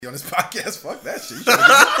on this podcast. Fuck that shit. You trying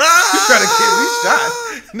to get me shot.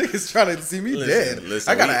 Niggas trying to see me dead.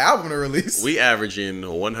 I got an album to release. We averaging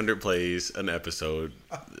 100 plays an episode.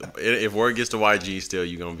 If word gets to YG still,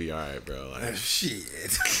 you gonna be all right, bro. Like,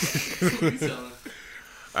 shit.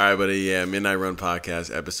 All right, but yeah, Midnight Run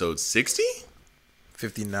Podcast, episode 60?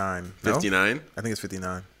 59. 59? No? I think it's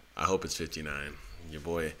 59. I hope it's 59. Your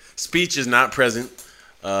boy. Speech is not present.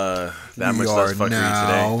 That much less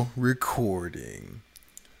fuckery today. Recording.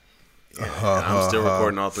 Yeah, I'm still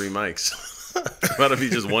recording all three mics. About to be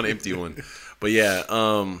just one empty one. But yeah,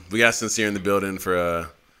 we got Sincere in the building for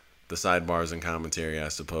the sidebars and commentary, I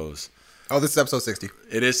suppose. Oh, this is episode 60.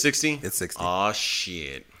 It is 60? It's 60. Oh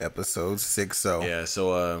shit. Episode 60. Yeah,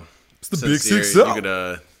 so it's the Sincere, big 60. You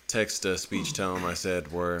could text Speech, tell him I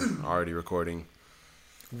said we're already recording.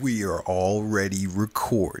 We are already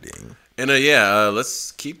recording. And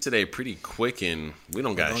let's keep today pretty quick, and we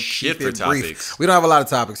don't got shit for topics. Brief. We don't have a lot of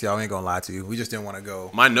topics, y'all. I ain't gonna lie to you. We just didn't want to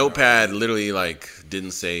go. My notepad literally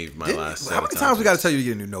didn't save my last set. How many times we got to tell you to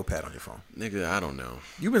get a new notepad on your phone? Nigga, I don't know.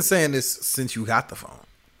 You've been saying this since you got the phone.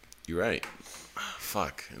 You're right.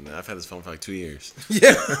 Fuck. And I've had this phone for like 2 years.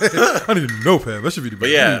 Yeah. I need a notepad. That should be the best. But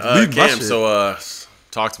yeah, Cam, so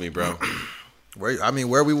talk to me, bro. Where are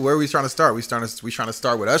we trying to start? We trying to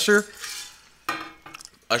start with Usher?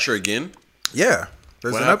 Usher again? Yeah.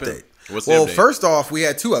 There's what an happened? update. What's the update? First off, we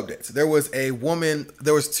had two updates. There was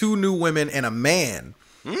two new women and a man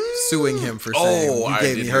suing him for saying you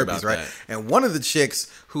gave me herpes, right? That. And one of the chicks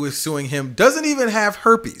who is suing him doesn't even have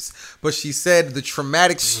herpes, but she said the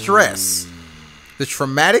traumatic stress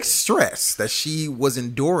that she was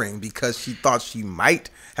enduring because she thought she might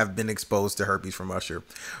have been exposed to herpes from Usher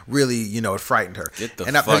really, it frightened her. Get the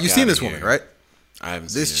fuck out you've seen this here. woman, right? I haven't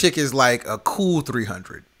seen this chick is like a cool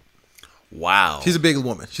 300. Wow. She's a big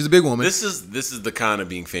woman. This is the kind of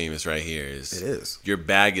being famous right here. It is. Your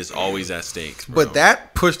bag is always at stake, bro. But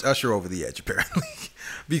that pushed Usher over the edge, apparently.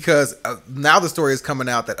 Because now the story is coming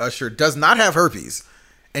out that Usher does not have herpes,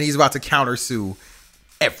 and he's about to countersue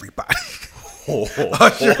everybody.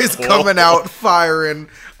 Usher is coming out firing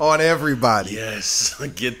on everybody. Yes.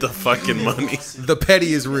 Get the fucking money. The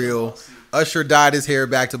petty is real. Usher dyed his hair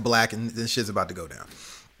back to black, and then shit's about to go down.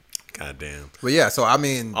 Goddamn. But yeah, so I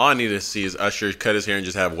mean, all I need to see is Usher cut his hair and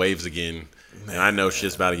just have waves again. Man, and I know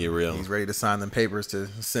shit's about to get real. He's ready to sign them papers to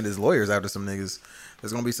send his lawyers after some niggas.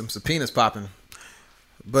 There's gonna be some subpoenas popping.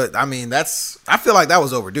 But I mean, I feel like that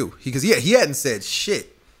was overdue because he hadn't said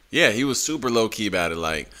shit. Yeah, he was super low key about it.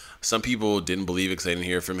 Like some people didn't believe it because they didn't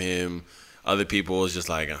hear from him. Other people was just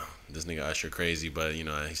like, oh, this nigga Usher crazy, but he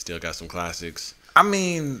still got some classics. I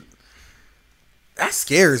mean, that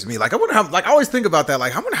scares me. Like I wonder how. Like I always think about that.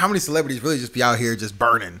 Like I wonder how many celebrities really just be out here just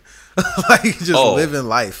burning, like just living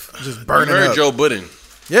life, just burning. You heard up. Joe Budden?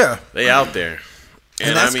 Yeah, they out there,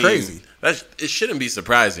 and that's crazy. It shouldn't be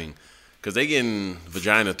surprising because they getting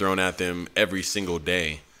vagina thrown at them every single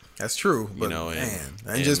day. That's true, but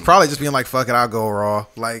and just probably just being like, "Fuck it, I'll go raw."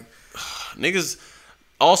 Like niggas.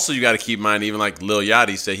 Also, you got to keep in mind, even like Lil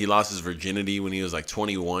Yachty said he lost his virginity when he was like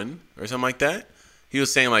 21 or something like that. He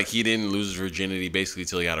was saying like he didn't lose his virginity basically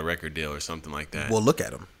till he got a record deal or something like that. Well, look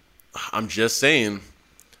at him. I'm just saying,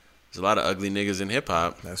 there's a lot of ugly niggas in hip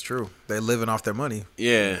hop. That's true. They're living off their money.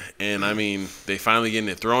 Yeah, and I mean, they finally getting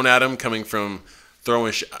it thrown at them, coming from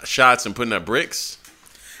throwing shots and putting up bricks.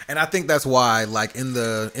 And I think that's why, like in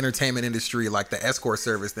the entertainment industry, like the escort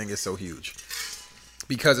service thing is so huge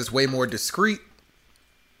because it's way more discreet.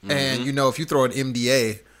 Mm-hmm. And if you throw an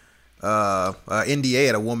NDA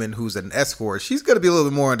at a woman who's an escort, she's going to be a little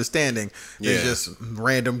bit more understanding than just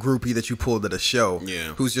random groupie that you pulled at a show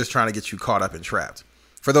who's just trying to get you caught up and trapped.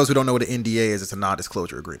 For those who don't know what an NDA is, it's a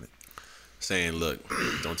non-disclosure agreement. Saying, look,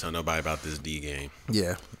 don't tell nobody about this D game.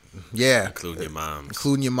 Yeah. Including your moms.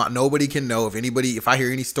 Including your mom. Nobody can know. If I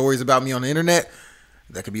hear any stories about me on the internet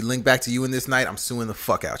that could be linked back to you in this night, I'm suing the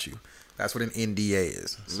fuck out you. That's what an NDA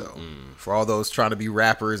is. So for all those trying to be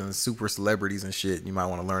rappers and super celebrities and shit, you might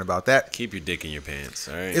want to learn about that. Keep your dick in your pants,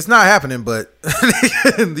 all right? It's not happening, but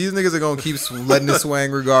these niggas are going to keep letting it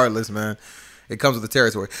swing regardless, man. It comes with the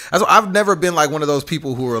territory. I've never been like one of those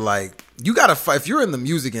people who are like, you got to fight. If you're in the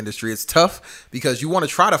music industry, it's tough because you want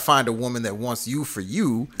to try to find a woman that wants you for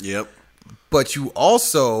you. Yep. But you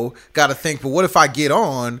also got to think, but what if I get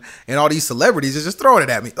on and all these celebrities are just throwing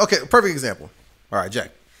it at me? Okay, perfect example. All right,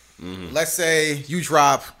 Jack. Mm-hmm. Let's say you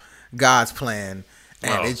drop God's Plan,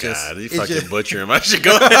 and fucking butcher him. I should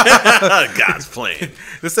go. God's Plan.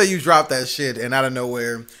 Let's say you drop that shit, and out of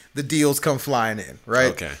nowhere, the deals come flying in,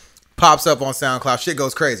 right? Okay. Pops up on SoundCloud, shit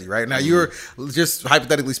goes crazy, right? Now you're just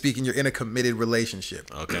hypothetically speaking, you're in a committed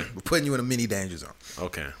relationship. Okay. We're putting you in a mini danger zone.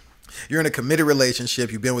 Okay. You're in a committed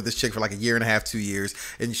relationship. You've been with this chick for like a year and a half, 2 years,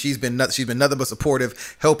 and she's been nothing but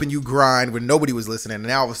supportive, helping you grind when nobody was listening. And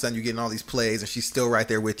now all of a sudden you're getting all these plays, and she's still right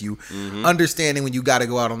there with you, understanding when you got to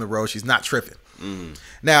go out on the road. She's not tripping.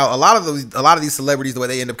 Now, a lot of these celebrities, the way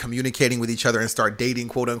they end up communicating with each other and start dating,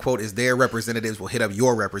 quote unquote, is their representatives will hit up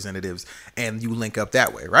your representatives, and you link up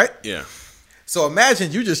that way, right? Yeah. So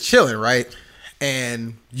imagine you just chilling, right?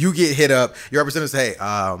 And you get hit up. Your representative say,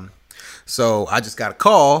 "Hey, so I just got a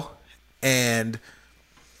call, and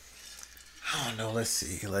I don't know. Let's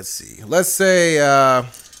see. Let's say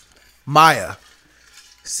Maya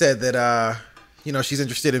said that she's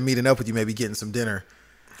interested in meeting up with you, maybe getting some dinner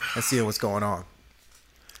and seeing what's going on.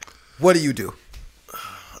 What do?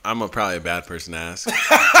 I'm probably a bad person to ask,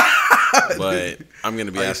 but I'm going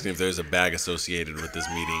to be asking if there's a bag associated with this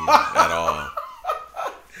meeting at all.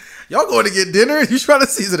 Y'all going to get dinner? You trying to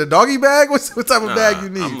see, is it a doggy bag? What type of bag you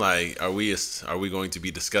need? I'm like, are we going to be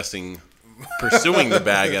discussing pursuing the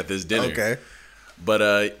bag at this dinner? Okay.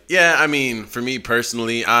 But yeah, I mean, for me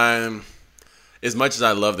personally, I'm as much as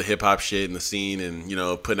I love the hip hop shit and the scene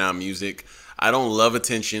and putting out music, I don't love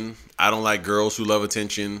attention. I don't like girls who love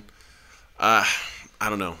attention. I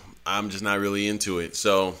don't know. I'm just not really into it.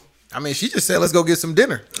 So I mean, she just said, let's go get some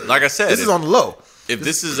dinner. Like I said, this is on the low. If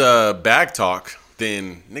this is a bag talk,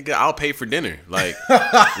 then nigga, I'll pay for dinner. Like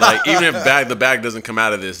even if the bag doesn't come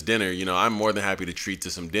out of this dinner, I'm more than happy to treat to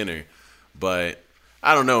some dinner. But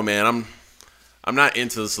I don't know, man. I'm not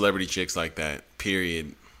into the celebrity chicks like that.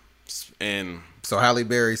 Period. And so Halle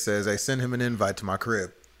Berry says, "Hey, send him an invite to my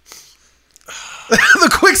crib." The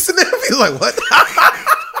quick sniff. He's like, "What?"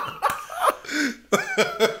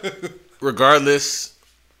 Regardless,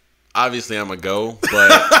 obviously I'm a go,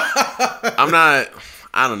 but I'm not.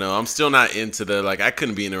 I don't know. I'm still not into I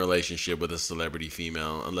couldn't be in a relationship with a celebrity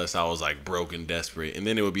female unless I was like broke and desperate, and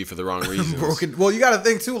then it would be for the wrong reasons. Well, you got to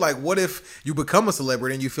think too. Like, what if you become a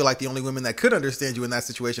celebrity and you feel like the only women that could understand you in that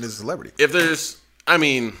situation is a celebrity?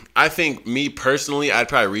 I think me personally, I'd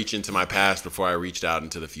probably reach into my past before I reached out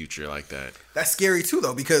into the future like that. That's scary too,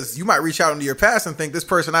 though, because you might reach out into your past and think this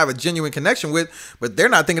person I have a genuine connection with, but they're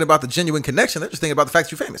not thinking about the genuine connection. They're just thinking about the fact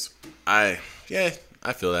that you're famous. I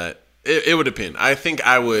feel that. It would depend. I think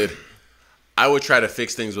I would try to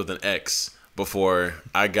fix things with an ex before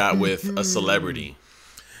I got with a celebrity.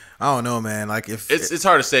 I don't know, man. Like if it's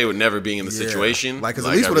hard to say with never being in the situation. Like, because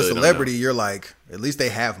at least with a celebrity, you're like, at least they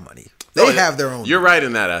have money. They have their own. You're right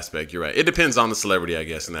in that aspect. You're right. It depends on the celebrity, I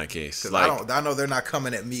guess, in that case. Like, I know they're not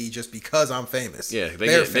coming at me just because I'm famous. Yeah,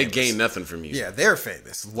 they gain nothing from you. Yeah, they're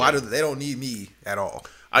famous. Why do they don't need me at all?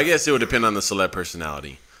 I guess it would depend on the celeb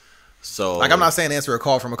personality. So, like, I'm not saying answer a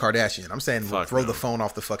call from a Kardashian. I'm saying throw the phone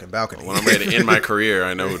off the fucking balcony. When I'm ready to end my career,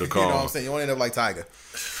 I know who to call. You know what I'm saying? You want to end up like Tyga.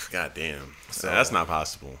 God damn. So, that's not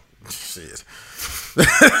possible. Shit.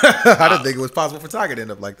 I didn't think it was possible for Tyga to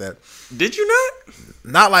end up like that. Did you not?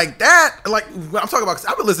 Not like that. Like, I'm talking about,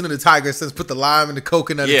 I've been listening to Tyga since Put the Lime in the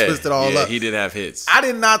Coconut and Twist it all up. Yeah, he did have hits. I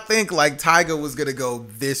did not think like Tyga was going to go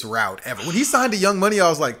this route ever. When he signed to Young Money, I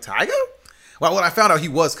was like, Tyga? Well, what I found out he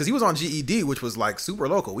was, because he was on GED, which was like super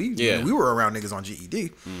local. We were around niggas on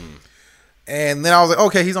GED. And then I was like,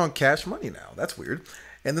 okay, he's on Cash Money now. That's weird.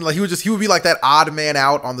 And then like he would be like that odd man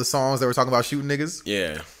out on the songs that were talking about shooting niggas.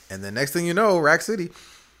 Yeah. And then next thing you know, Rack City.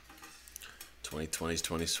 2020,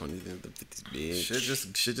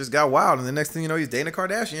 bitch. Shit just got wild. And the next thing you know, he's dating a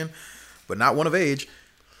Kardashian, but not one of age.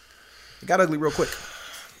 It got ugly real quick.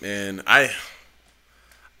 Man, I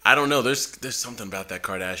don't know. There's something about that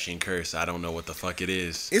Kardashian curse. I don't know what the fuck it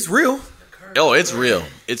is. It's real. Oh, it's real.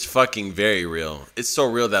 It's fucking very real. It's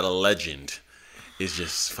so real that a legend is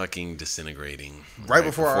just fucking disintegrating right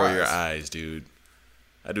before your eyes, dude.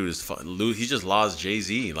 That dude is he just lost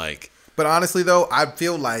Jay-Z. Like, but honestly though, I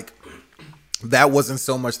feel like that wasn't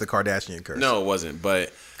so much the Kardashian curse. No, it wasn't.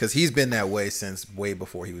 But because he's been that way since way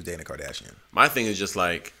before he was dating a Kardashian. My thing is just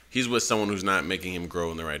like, he's with someone who's not making him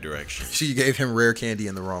grow in the right direction. She gave him rare candy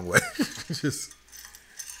in the wrong way. Just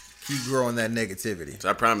keep growing that negativity. So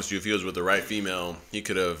I promise you, if he was with the right female, he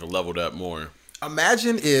could have leveled up more.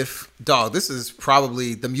 Imagine if, dog, this is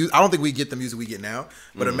probably the music. I don't think we get the music we get now,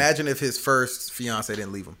 but imagine if his first fiance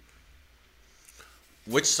didn't leave him.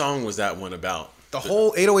 Which song was that one about? The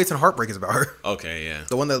whole 808s and Heartbreak is about her. Okay, yeah.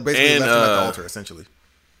 The one that basically left him at the altar, essentially.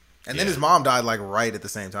 And then his mom died like right at the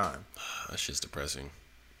same time. That shit's depressing.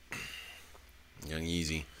 Young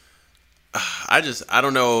Yeezy. I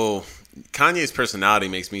don't know. Kanye's personality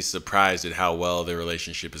makes me surprised at how well their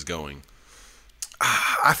relationship is going.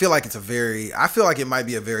 I feel like it might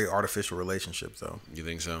be a very artificial relationship, though. You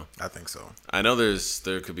think so? I think so. I know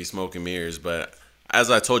there could be smoke and mirrors, but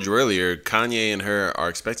as I told you earlier, Kanye and her are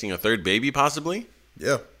expecting a third baby, possibly.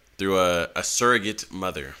 Yeah. through a surrogate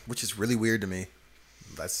mother. Which is really weird to me.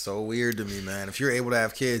 That's so weird to me, man. If you're able to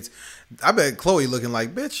have kids, I bet Chloe looking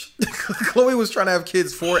like, bitch. Chloe was trying to have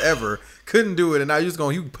kids forever, couldn't do it, and now you're just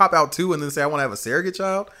going, you pop out 2 and then say, I want to have a surrogate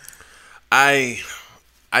child? I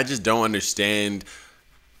just don't understand.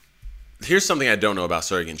 Here's something I don't know about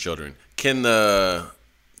surrogate children. Can the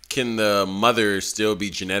mother still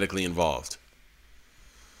be genetically involved?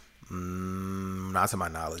 Not to my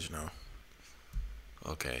knowledge, no.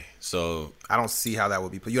 Okay, so I don't see how that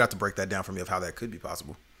would be. But you have to break that down for me of how that could be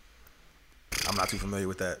possible. I'm not too familiar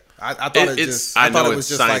with that. I thought it was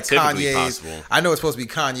just like Kanye's. Possible. I know it's supposed to be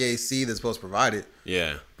Kanye's seed that's supposed to provide it.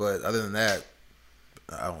 Yeah, but other than that,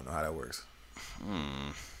 I don't know how that works.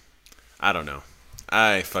 I don't know.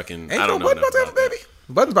 I don't know. Budden about to have a baby?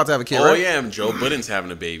 Budden's about to have a kid, right? Oh yeah, Joe Budden's having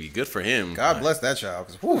a baby. Good for him. God bless that child.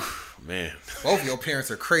 Cause, man, both of your parents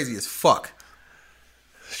are crazy as fuck.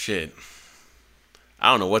 Shit. I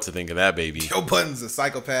don't know what to think of that baby. Joe Budden's a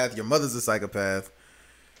psychopath. Your mother's a psychopath.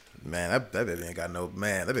 Man, that baby ain't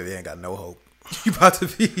got no hope. You about to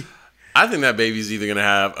be. I think that baby's either gonna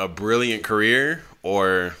have a brilliant career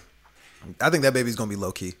or. I think that baby's gonna be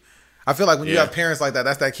low key. I feel like when you have parents like that,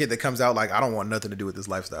 that's that kid that comes out like, I don't want nothing to do with this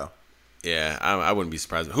lifestyle. Yeah, I wouldn't be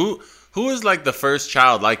surprised. Who is like the first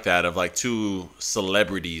child like that of like 2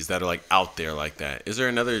 celebrities that are like out there like that? Is there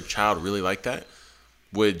another child really like that?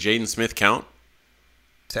 Would Jaden Smith count?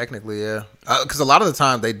 Technically, yeah. Because a lot of the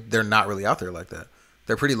time they're not really out there like that.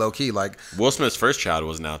 They're pretty low key. Like Will Smith's first child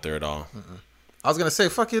wasn't out there at all. I was gonna say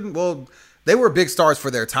they were big stars for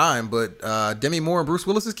their time, but Demi Moore and Bruce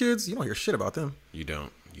Willis's kids, you don't hear shit about them. You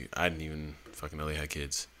don't. I didn't even fucking know they had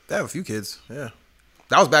kids. They have a few kids. Yeah,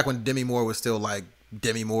 that was back when Demi Moore was still like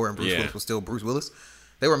Demi Moore and Bruce Willis was still Bruce Willis.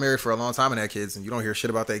 They were married for a long time and had kids, and you don't hear shit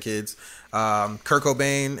about their kids. Kurt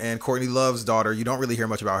Cobain and Courtney Love's daughter, you don't really hear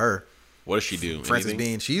much about her. What does she do? Frances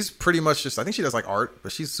Bean. She's pretty much just, I think she does like art,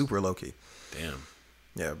 but she's super low key. Damn.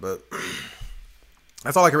 Yeah, but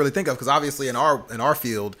that's all I can really think of, because obviously in our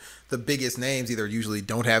field, the biggest names either usually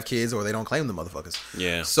don't have kids or they don't claim the motherfuckers.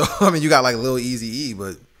 Yeah. So I mean, you got like Lil Eazy-E,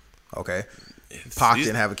 but okay. Pac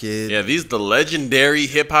didn't have a kid. Yeah, the legendary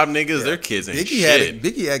hip hop niggas, their kids ain't shit.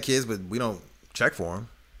 Biggie had kids, but we don't check for him.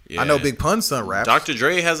 Yeah. I know Big Pun's son raps. Dr.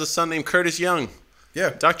 Dre has a son named Curtis Young.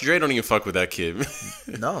 Yeah. Dr. Dre don't even fuck with that kid.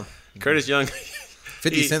 No. Curtis Young.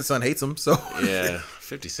 50 Cent's son hates him, so. Yeah.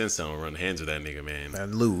 50 Cent's son will run hands with that nigga, man.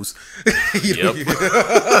 And lose. Yep.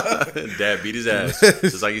 Dad beat his ass.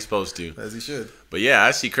 Just like he's supposed to. As he should. But yeah,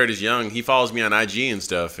 I see Curtis Young. He follows me on IG and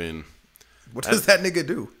stuff. And what does that nigga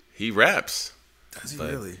do? He raps. Does he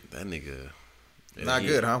really? That nigga. Not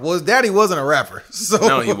good, huh? Well, his daddy wasn't a rapper, so.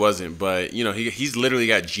 No, he wasn't. But, you know, he's literally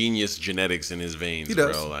got genius genetics in his veins, he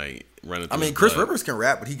does. bro. Like, running through I mean, Chris Rivers can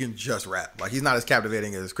rap, but he can just rap. Like, he's not as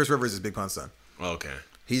captivating as Chris Rivers is Big Pun's son. Okay.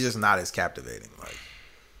 He's just not as captivating. Like,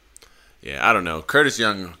 yeah, I don't know. Curtis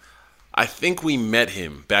Young, I think we met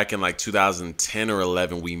him back in like 2010 or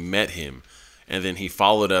 11. We met him, and then he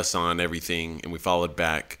followed us on everything, and we followed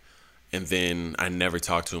back, and then I never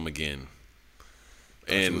talked to him again.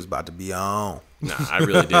 And he was about to be on. Nah, I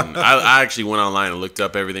really didn't. I actually went online and looked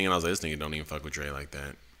up everything, and I was like, this nigga don't even fuck with Dre like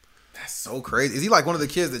that. That's so crazy. Is he like one of the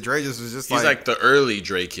kids that Dre just was just He's like the early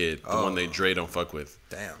Dre kid, the one that Dre don't fuck with.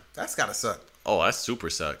 Damn, that's gotta suck. Oh, that super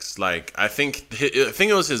sucks. Like, I think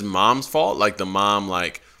it was his mom's fault. Like, the mom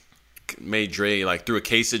like made Dre like threw a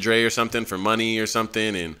case of Dre or something for money or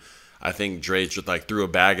something, and I think Dre just like threw a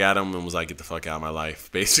bag at him and was like, "Get the fuck out of my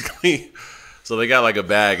life," basically. So they got like a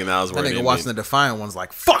bag, and that was where that nigga watching the Defiant ones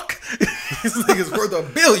like, "Fuck, this nigga's worth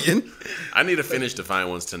 $1 billion." I need to finish Defiant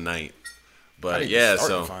ones tonight, but yeah.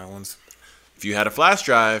 So if you had a flash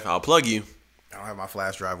drive, I'll plug you. I don't have my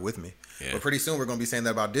flash drive with me, but pretty soon we're gonna be saying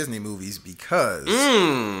that about Disney movies, because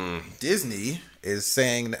Disney is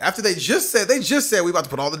saying, after they just said we about to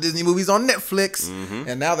put all the Disney movies on Netflix,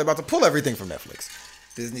 and now they're about to pull everything from Netflix.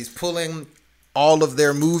 Disney's pulling all of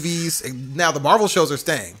their movies, and now the Marvel shows are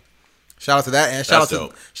staying. Shout out to that, and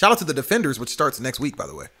shout out to The Defenders, which starts next week, by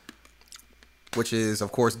the way. Which is,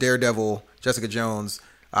 of course, Daredevil, Jessica Jones,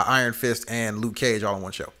 Iron Fist, and Luke Cage all in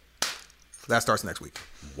one show. So that starts next week.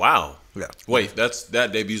 Wow. Yeah. Wait,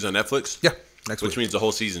 that debuts on Netflix? Yeah, next week. Which means the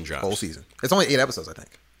whole season drops. Whole season. It's only 8 episodes, I think.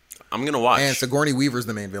 I'm gonna watch. And Sigourney Weaver's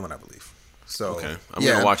the main villain, I believe. So okay, I'm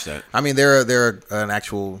gonna watch that. I mean, they're an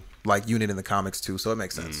actual like unit in the comics too, so it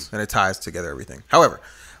makes sense, and it ties together everything. However,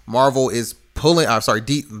 Marvel is pulling.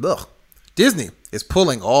 Disney is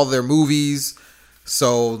pulling all their movies.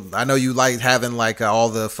 So I know you like having like all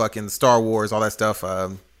the fucking Star Wars, all that stuff,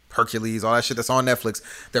 Hercules, all that shit that's on Netflix.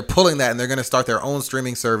 They're pulling that, and they're going to start their own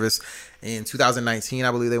streaming service in 2019.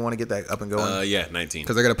 I believe they want to get that up and going. Yeah, 19.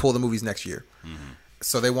 Because they're going to pull the movies next year.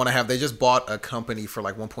 So they just bought a company for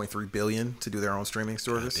like 1.3 billion to do their own streaming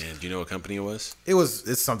service. Damn, do you know what company it was?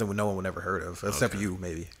 It's something no one would never heard of, except for you,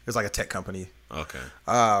 maybe. It's like a tech company. Okay.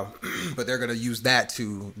 But they're going to use that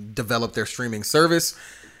to develop their streaming service.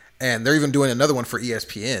 And they're even doing another one for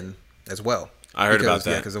ESPN as well. I heard about that.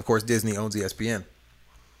 Yeah, because of course Disney owns ESPN.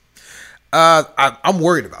 I'm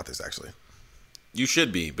worried about this, actually. You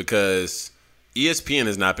should be, because ESPN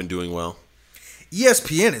has not been doing well.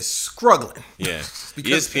 ESPN is struggling. Yeah.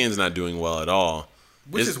 ESPN's not doing well at all.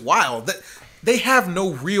 Which is wild. They have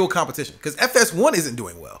no real competition, because FS1 isn't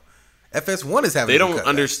doing well. FS1 is having. They don't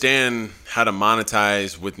understand how to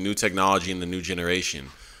monetize with new technology in the new generation.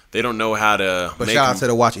 They don't know how to. But shout out to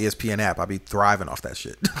the Watch ESPN app. I'll be thriving off that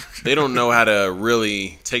shit. They don't know how to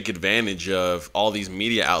really take advantage of all these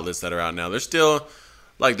media outlets that are out now. They're still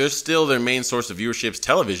their main source of viewership's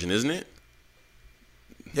television, isn't it?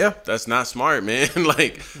 Yeah, that's not smart, man.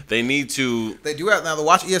 Like, they need to. They do have now. The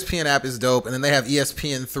Watch ESPN app is dope, and then they have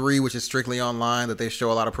ESPN3, which is strictly online that they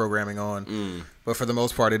show a lot of programming on. But for the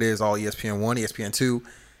most part, it is all ESPN1, ESPN2,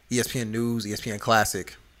 ESPN News, ESPN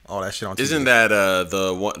Classic, all that shit on TV. Isn't that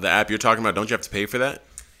the app you're talking about? Don't you have to pay for that?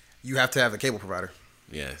 You have to have a cable provider.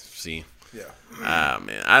 Yeah. See. Yeah.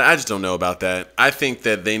 Man, I just don't know about that. I think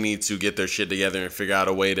that they need to get their shit together and figure out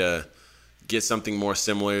a way to get something more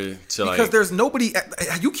similar to because there's nobody.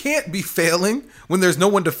 You can't be failing when there's no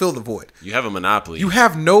one to fill the void. You have a monopoly. You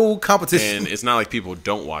have no competition, and it's not like people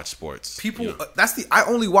don't watch sports. People, I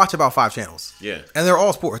only watch about 5 channels. Yeah, and they're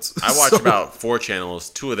all sports. I watch about 4 channels.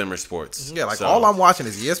 2 of them are sports. Yeah, all I'm watching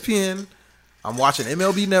is ESPN. I'm watching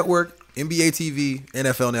MLB Network, NBA TV,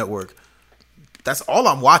 NFL Network. That's all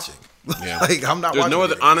I'm watching. Yeah, I'm not. There's watching no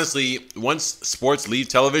other. Honestly, once sports leave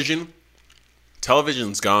television,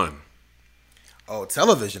 television's gone. Oh,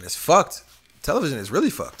 television is fucked. Television is really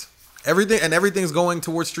fucked. Everything's going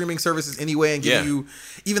towards streaming services anyway, and giving you,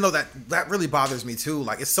 even though that really bothers me too.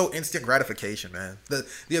 Like, it's so instant gratification, man.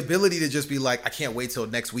 The ability to just be like, I can't wait till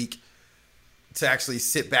next week to actually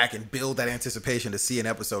sit back and build that anticipation to see an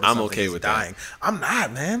episode. I'm okay with dying. I'm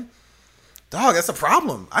not, man. Dog, that's a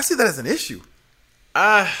problem. I see that as an issue.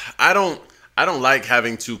 I don't like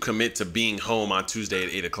having to commit to being home on Tuesday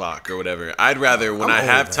at 8 o'clock or whatever. I'd rather, when I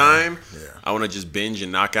have time, I want to just binge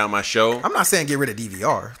and knock out my show. I'm not saying get rid of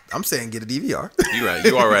DVR. I'm saying get a DVR. You're right.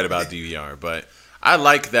 You are right about DVR. But I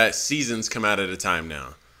like that seasons come out at a time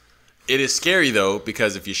now. It is scary, though,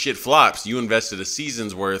 because if your shit flops, you invested a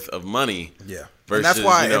season's worth of money. Yeah. Versus, and that's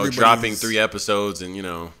why dropping 3 episodes and,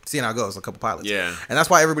 seeing how it goes, a couple pilots. Yeah. And that's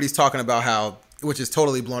why everybody's talking about how, which is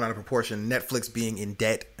totally blown out of proportion, Netflix being in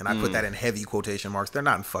debt, and I put that in heavy quotation marks. They're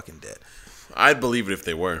not in fucking debt. I'd believe it if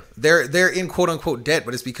they were. They're in quote unquote debt,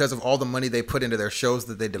 but it's because of all the money they put into their shows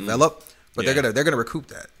that they develop. But they're gonna recoup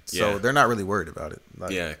that, so they're not really worried about it.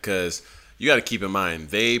 Because you got to keep in mind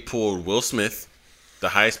they pulled Will Smith, the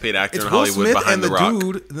highest paid actor in Hollywood, behind The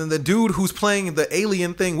Rock. Then the dude who's playing the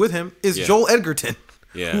alien thing with him is Joel Edgerton,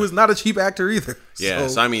 who is not a cheap actor either. Yeah,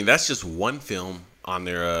 so I mean that's just one film on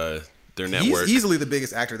their network. He's easily the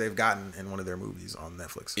biggest actor they've gotten in one of their movies on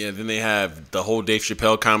Netflix. Yeah, then they have the whole Dave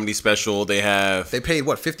Chappelle comedy special. They paid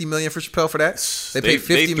what, $50 million for Chappelle for that? They paid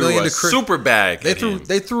 $50 million to Chris. Super bag. They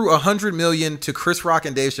threw $100 million to Chris Rock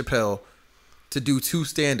and Dave Chappelle to do 2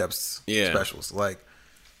 stand-ups specials. Like,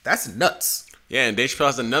 that's nuts. Yeah, and Dave Chappelle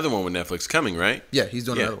has another one with Netflix coming, right? Yeah, he's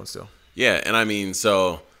doing another one still. Yeah, and I mean,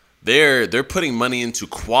 so they're putting money into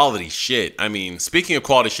quality shit. I mean, speaking of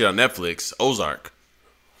quality shit on Netflix, Ozark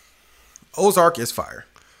is fire.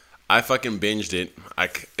 I fucking binged it.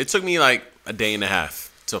 It took me like a day and a half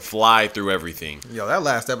to fly through everything. Yo, that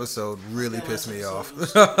last episode really pissed me off.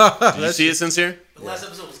 Did you see it, Sincere? The last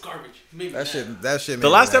episode was garbage. That shit. The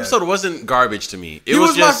last episode wasn't garbage to me. He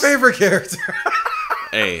was just my favorite character.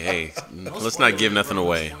 Hey, let's not give nothing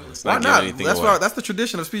away. Let's not give anything away. That's the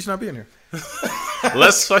tradition of speech not being here.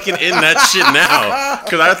 Let's fucking end that shit now.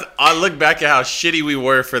 Because I look back at how shitty we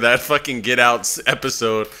were for that fucking Get Out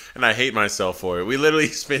episode, and I hate myself for it. We literally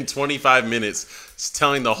spent 25 minutes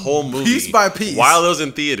telling the whole movie piece by piece while it was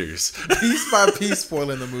in theaters. Piece by piece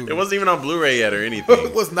spoiling the movie. It wasn't even on Blu-ray yet or anything.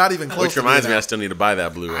 It was not even close. Which reminds me, I still need to buy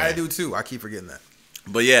that Blu-ray. I do too. I keep forgetting that.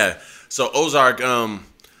 But yeah, so Ozark,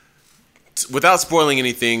 without spoiling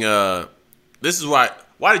anything, this is why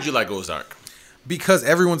did you like Ozark? Because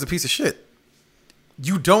everyone's a piece of shit.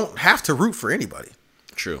 You don't have to root for anybody.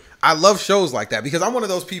 True. I love shows like that because I'm one of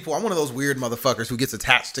those people. I'm one of those weird motherfuckers who gets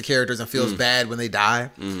attached to characters and feels bad when they die.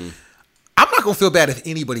 I'm not going to feel bad if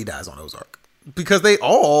anybody dies on Ozark because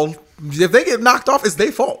if they get knocked off, it's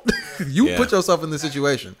their fault. You put yourself in this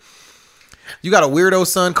situation. You got a weirdo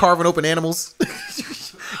son carving open animals.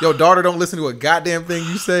 Your daughter don't listen to a goddamn thing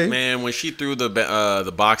you say. Man, when she threw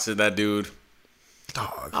the box at that dude,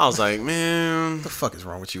 Dog. I was like, man, What the fuck is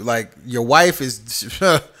wrong with you? Like, your wife is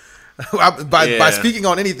by speaking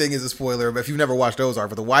on anything is a spoiler. But if you've never watched Ozark,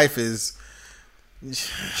 but the wife is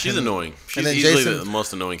she's annoying. She's easily the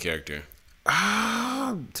most annoying character.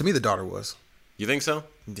 To me, the daughter was. You think so?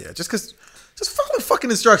 Yeah, just follow the fucking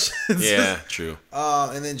instructions. Yeah, true.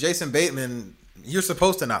 And then Jason Bateman, you're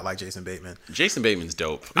supposed to not like Jason Bateman. Jason Bateman's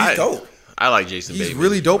dope. He's dope. I like Jason He's Bateman.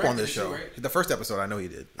 really dope on this show. The first episode, I know he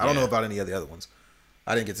did. I don't know about any of the other ones.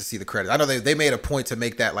 I didn't get to see the credits. I know they made a point to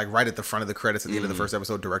make that like right at the front of the credits at the end of the first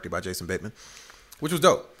episode, directed by Jason Bateman, which was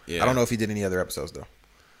dope. Yeah. I don't know if he did any other episodes though.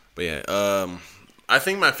 But yeah, I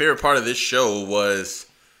think my favorite part of this show was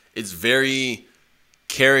it's very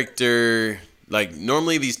character. Like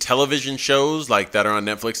normally these television shows like that are on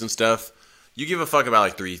Netflix and stuff, you give a fuck about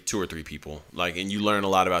like two or three people, like, and you learn a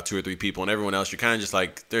lot about two or three people, and everyone else you're kind of just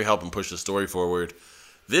like they're helping push the story forward.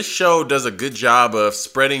 This show does a good job of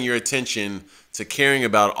spreading your attention to caring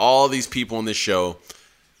about all these people in this show.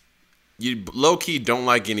 You low-key don't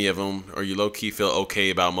like any of them, or you low-key feel okay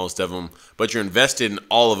about most of them, but you're invested in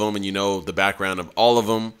all of them, and you know the background of all of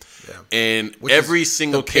them. Yeah. And every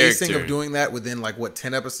single character. The pacing of doing that within,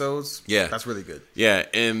 10 episodes? Yeah. That's really good. Yeah,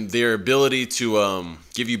 and their ability to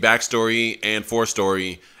give you backstory and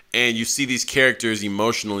forestory, and you see these characters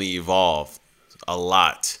emotionally evolve a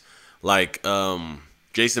lot. Like,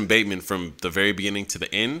 Jason Bateman from the very beginning to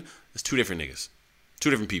the end is two different niggas. Two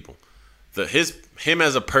different people. Him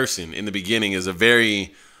as a person in the beginning is a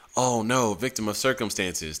very, oh no, victim of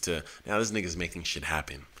circumstances to now this nigga's making shit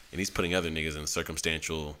happen. And he's putting other niggas in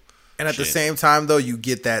circumstantial And at the same time though, you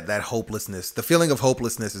get that hopelessness. The feeling of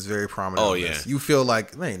hopelessness is very prominent. Oh yeah. You feel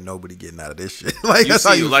like there ain't nobody getting out of this shit. Like you that's see,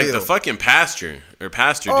 how you like feel. the fucking pastor dude.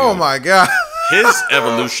 Oh my god. His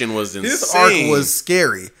evolution was insane. His arc was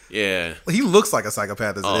scary. Yeah. He looks like a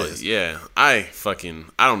psychopath as it is. Yeah. I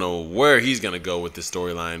don't know where he's going to go with this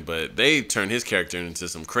storyline, but they turned his character into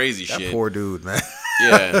some crazy shit. That poor dude, man.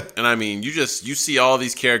 Yeah. And I mean, you see all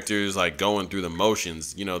these characters like going through the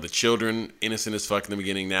motions. You know, the children, innocent as fuck in the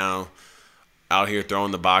beginning now, out here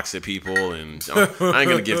throwing the box at people. And I ain't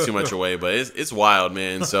going to give too much away, but it's wild,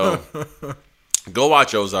 man. So go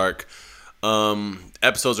watch Ozark.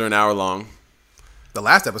 Episodes are an hour long. The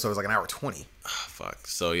last episode was like an hour 20. Oh, fuck.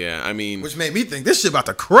 So yeah, I mean, which made me think this shit about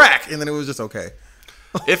to crack, and then it was just okay.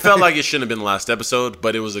 It felt like it shouldn't have been the last episode,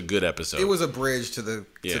 but it was a good episode. It was a bridge to the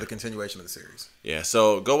continuation of the series. Yeah,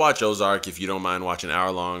 so go watch Ozark if you don't mind watching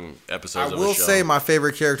hour long episodes. I will say my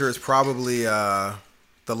favorite character is probably the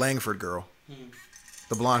Langford girl,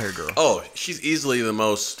 the blonde haired girl. Oh, she's easily the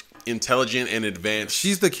most intelligent and advanced.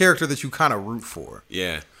 She's the character that you kind of root for.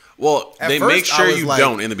 Yeah. Well, they make sure you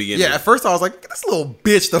don't in the beginning. Yeah, at first I was like, get this little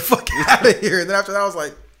bitch the fuck out of here. And then after that I was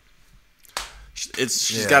like...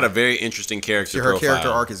 She's got a very interesting character profile. Her character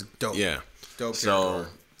arc is dope. Yeah. Dope. So,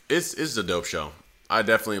 it's a dope show. I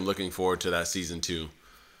definitely am looking forward to that season 2.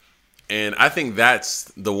 And I think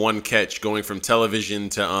that's the one catch going from television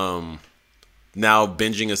to now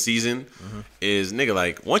binging a season is, nigga,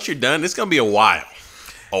 like, once you're done, it's going to be a while.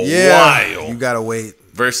 A while. You got to wait.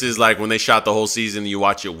 Versus like when they shot the whole season, you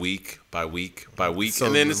watch it week by week by week,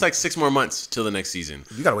 and then it's like 6 more months till the next season.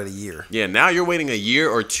 You gotta wait a year. Yeah, now you're waiting a year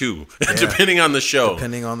or 2, depending on the show.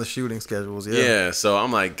 Depending on the shooting schedules, yeah. Yeah, so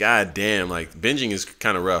I'm like, god damn, like binging is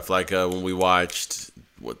kind of rough. Like when we watched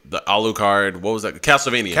the Alucard, what was that?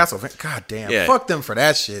 Castlevania. God damn. Yeah. Fuck them for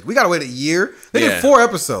that shit. We gotta wait a year. They did 4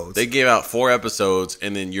 episodes. They gave out 4 episodes,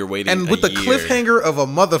 and then you're waiting and with the cliffhanger of a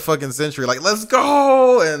motherfucking century, like, let's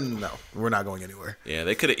go, and no, we're not going anywhere. Yeah,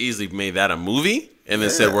 they could have easily made that a movie and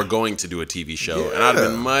then said we're going to do a TV show, and I'd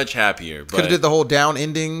have been much happier. Could have did the whole down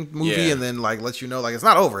ending movie and then like let you know like it's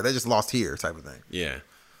not over. They just lost here type of thing. Yeah,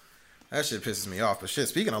 that shit pisses me off. But shit,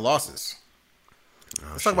 speaking of losses,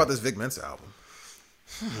 let's talk about this Vic Mensa album.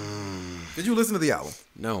 Did you listen to the album?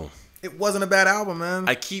 No. It wasn't a bad album, man.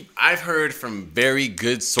 I've heard from very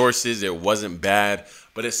good sources it wasn't bad,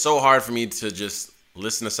 but it's so hard for me to just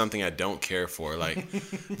listen to something I don't care for. Like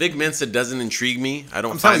Vic Mensa doesn't intrigue me. I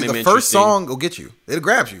don't find him interesting. The first song will get you. It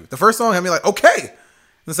grabs you. The first song had me like, okay.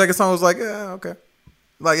 The second song was like, yeah, okay.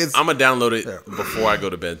 Like I'm gonna download it before I go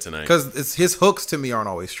to bed tonight because his hooks to me aren't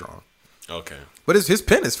always strong. Okay. But his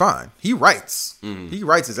pen is fine. He writes. Mm-hmm. He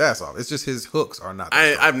writes his ass off. It's just his hooks are not.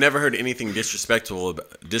 I've never heard anything disrespectful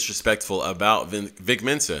about Vic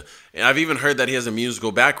Mensa. And I've even heard that he has a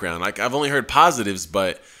musical background. Like I've only heard positives,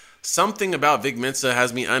 but something about Vic Mensa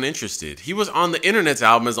has me uninterested. He was on the Internet's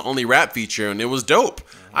album as the only rap feature, and it was dope.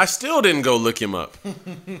 I still didn't go look him up.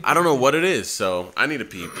 I don't know what it is, so I need a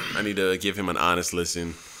peep. I need to give him an honest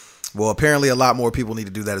listen. Well, apparently a lot more people need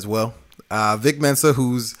to do that as well. Vic Mensa,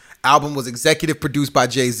 whose album was executive produced by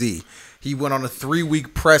Jay-Z, he went on a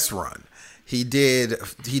 3-week press run. He did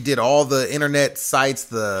all the internet sites,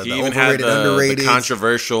 the overrated, underrated, the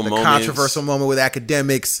controversial moment with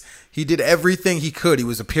academics. He did everything he could. He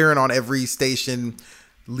was appearing on every station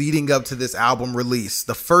leading up to this album release.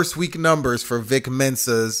 The first week numbers for Vic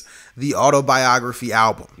Mensa's The Autobiography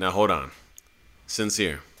album. Now hold on.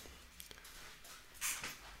 Sincere.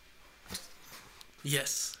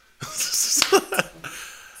 Yes.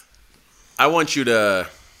 I want you to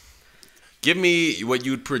give me what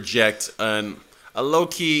you'd project a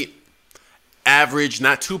low-key average,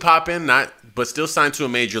 not too poppin', but still signed to a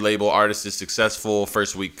major label, artist is successful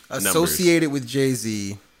first week associated numbers. With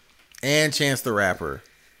Jay-Z and Chance the Rapper.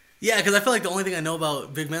 Yeah, because I feel like the only thing I know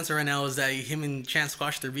about Vic Mensa right now is that him and Chance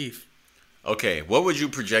squashed their beef. Okay, what would you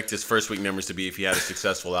project his first week numbers to be if he had a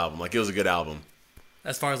successful album? Like, it was a good album.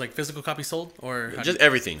 As far as like physical copies sold, or just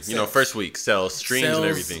everything, first week sales, streams, and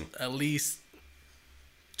everything. At least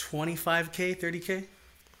 25K, 30K.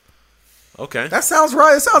 Okay, that sounds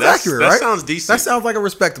right. It sounds accurate, right? That sounds decent. That sounds like a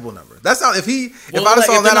respectable number. That sounds if I like,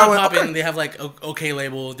 saw that, I went. Okay. They have like okay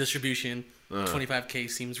label distribution. 25K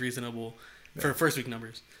seems reasonable for first week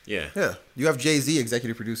numbers. Yeah. You have Jay-Z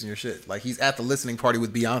executive producing your shit. Like he's at the listening party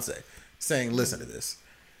with Beyonce, saying, "Listen to this."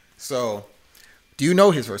 So, do you know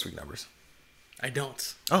his first week numbers? I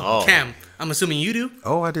don't. Oh. Cam, I'm assuming you do.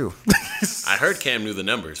 Oh, I do. I heard Cam knew the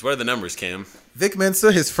numbers. What are the numbers, Cam? Vic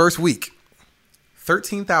Mensa, his first week,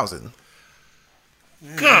 13,000.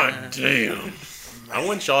 God damn! I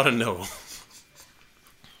want y'all to know.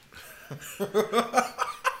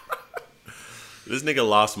 This nigga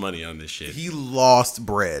lost money on this shit. He lost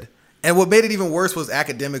bread. And what made it even worse was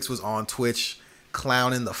Academics was on Twitch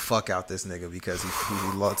clowning the fuck out this nigga because he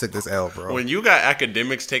took this L, bro. When you got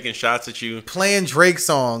Academics taking shots at you, playing Drake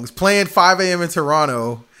songs, playing 5 a.m. in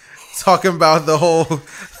Toronto, talking about the whole,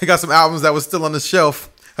 he got some albums that was still on the shelf.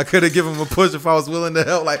 I could have given him a push if I was willing to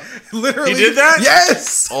help. Like, literally. He did that?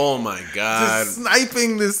 Yes. Oh my God. Just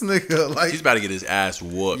sniping this nigga. Like, he's about to get his ass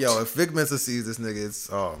whooped. Yo, if Vic Mensa sees this nigga,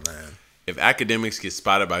 it's, oh man. If Academics get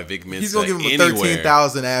spotted by Vic Mensa, he's gonna give him a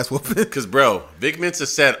 13,000 ass whooping. Because, bro, Vic Mensa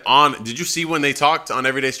said did you see when they talked on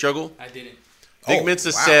Everyday Struggle? I didn't. Vic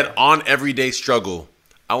Mensa said on Everyday Struggle,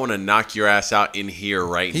 I want to knock your ass out in here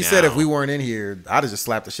right now. He said if we weren't in here, I'd have just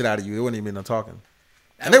slapped the shit out of you. It wouldn't even be no talking.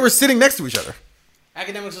 And they were sitting next to each other.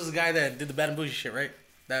 Academics was the guy that did the Bad and Bougie shit, right?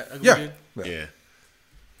 That ugly dude? Yeah.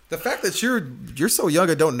 The fact that you're so young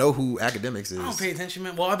and don't know who Academics is. I don't pay attention,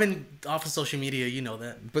 man. Well, I've been off of social media, you know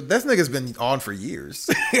that. But this nigga's been on for years.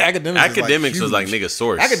 Academics was like nigga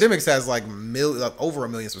source. Academics has like over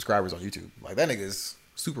 1 million subscribers on YouTube. Like that nigga is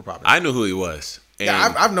super popular. I knew who he was. And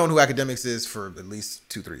yeah, I've known who Academics is for at least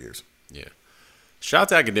 2-3 years. Yeah. Shout out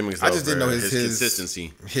to Academics. I just didn't know his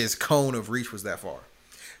consistency. His cone of reach was that far.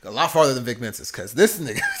 A lot farther than Vic Mensa's because this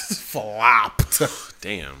nigga flopped.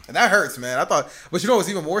 Damn. And that hurts, man. But you know what's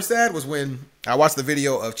even more sad was when I watched the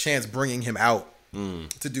video of Chance bringing him out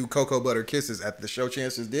to do Cocoa Butter Kisses at the show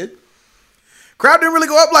Chance just did. Crowd didn't really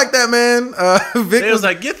go up like that, man. Vic was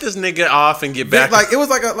like, get this nigga off and get back. Like it was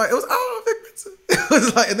Vic Mensa. It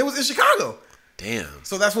was like, and it was in Chicago. Damn.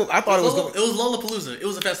 So that's what I thought it was. It was Lollapalooza. It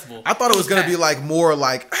was a festival. I thought it was gonna be like more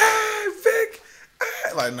like, hey, Vic.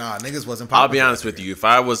 Like, nah, niggas wasn't popular. I'll be honest with you. If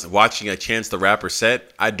I was watching a Chance the Rapper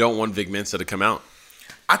set, I don't want Vic Mensa to come out.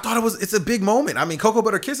 I thought it's a big moment. I mean, Cocoa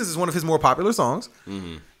Butter Kisses is one of his more popular songs.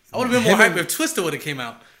 Mm-hmm. I would have been more hyped if Twista would have came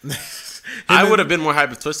out. I would have been more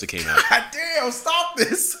hyped if Twista came out. God damn, stop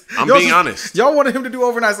this. I'm being honest. Y'all wanted him to do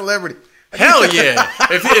Overnight Celebrity. Hell yeah.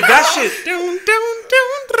 if that shit,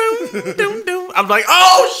 I'm like,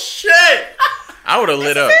 oh shit. I would have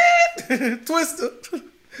lit up. Twista.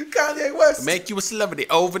 Kanye West. Make you a celebrity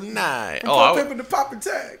overnight. Pimpin' the poppin'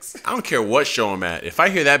 tags. I don't care what show I'm at. If I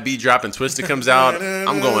hear that beat drop and Twista comes out,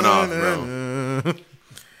 I'm going off, bro.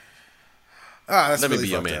 Let me be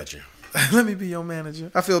your manager. Let me be your manager.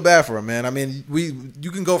 I feel bad for him, man. I mean, you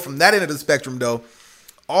can go from that end of the spectrum, though,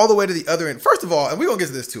 all the way to the other end. First of all, and we're going to get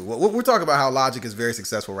to this, too. We're talking about how Logic is very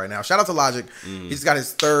successful right now. Shout out to Logic. He's got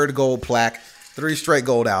his 3rd gold plaque, 3 straight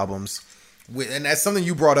gold albums. And that's something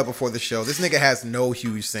you brought up before the show. This nigga has no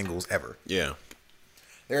huge singles ever. Yeah.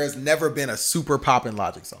 There has never been a super poppin'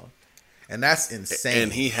 Logic song. And that's insane.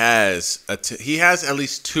 And he has at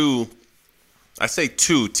least 2, I say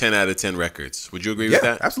 2 10 out of 10 records. Would you agree with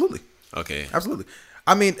that? Absolutely. Okay. Absolutely.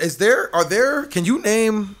 I mean, can you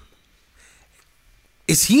name,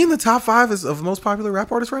 is he in the top 5 of most popular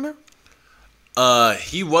rap artists right now?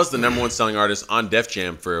 He was the number 1 selling artist on Def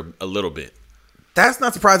Jam for a little bit. That's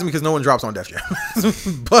not surprising because no one drops on Def Jam.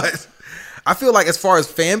 But I feel like as far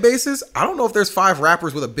as fan bases, I don't know if there's 5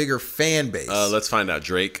 rappers with a bigger fan base. Let's find out.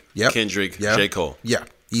 Drake, Yep. Kendrick, Yep. J. Cole. Yeah,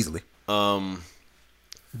 easily.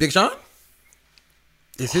 Big Sean?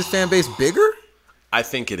 Is his fan base bigger? I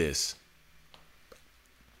think it is.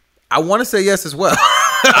 I want to say yes as well.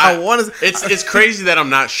 I want to. It's crazy that I'm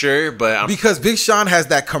not sure, but because Big Sean has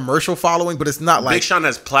that commercial following, but it's not like Big Sean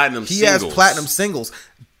has platinum. He has platinum singles,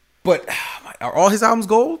 but are all his albums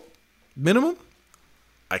gold minimum?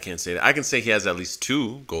 I can't say that. I can say he has at least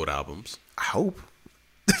 2 gold albums. I hope.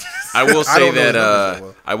 I will say don't know his that. numbers that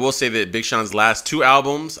well. I will say that Big Sean's last 2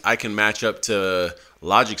 albums I can match up to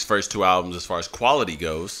Logic's first 2 albums as far as quality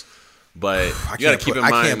goes. But you got to keep in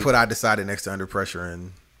mind. I can't put I Decided next to Under Pressure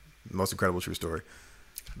and Most Incredible True Story.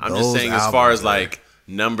 I'm just saying, as far as like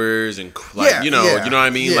numbers and like you know what I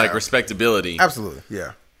mean, like respectability. Absolutely,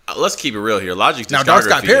 yeah. Let's keep it real here. Logic's now, Dark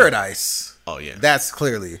Sky Paradise. Oh yeah, that's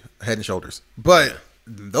clearly Head and Shoulders. But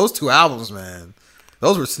those 2 albums, man,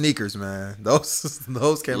 those were sneakers, man. Those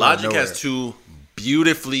came. Logic has 2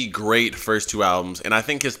 beautifully great first 2 albums, and I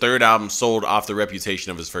think his 3rd album sold off the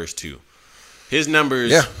reputation of his first 2. His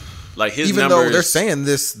numbers, like his even numbers, though they're saying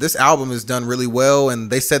this album is done really well, and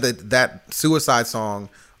they said that Suicide song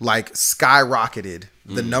like skyrocketed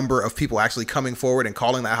the number of people actually coming forward and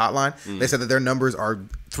calling that hotline. They said that their numbers are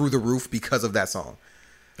through the roof because of that song.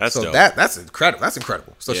 That's so dope. That's incredible. That's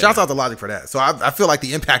incredible. So shouts out to Logic for that. So I feel like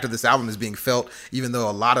the impact of this album is being felt, even though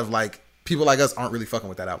a lot of like people like us aren't really fucking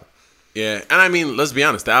with that album. Yeah, and I mean, let's be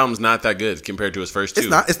honest, the album's not that good compared to his first 2.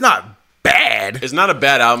 It's not bad. It's not a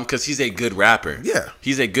bad album because he's a good rapper. Yeah,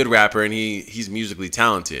 he's a good rapper and he's musically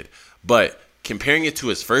talented. But comparing it to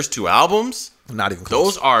his first 2 albums, not even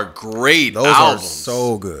close. Those are great albums. Those are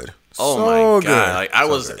so good. Oh so my god! Good. Like I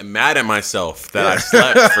was mad at myself that I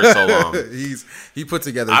slept for so long. He put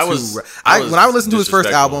together. When I listened to his first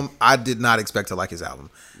album, I did not expect to like his album,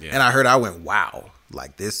 and I went, wow,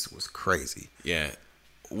 like this was crazy. Yeah.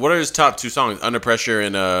 What are his top 2 songs? Under Pressure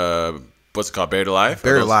and what's it called? Buried Alive.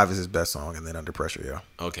 Buried Alive is his best song, and then Under Pressure.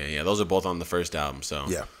 Yeah. Okay. Yeah, those are both on the first album. So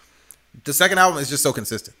yeah, the second album is just so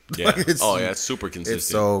consistent. Yeah. Like it's super consistent. It's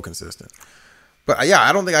so consistent. But yeah,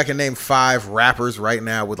 I don't think I can name 5 rappers right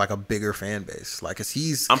now with like a bigger fan base. Like,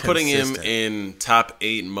 cause I'm putting him in top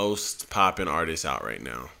 8 most poppin' artists out right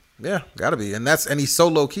now. Yeah, gotta be, and he's so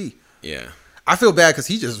low key. Yeah, I feel bad because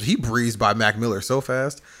he breezed by Mac Miller so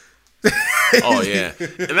fast. Oh yeah,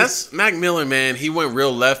 and that's Mac Miller, man. He went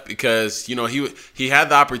real left because he had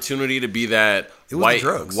the opportunity to be that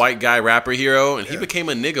white guy rapper hero, and he became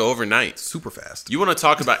a nigga overnight, super fast. You want to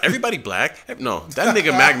talk about everybody black? No, that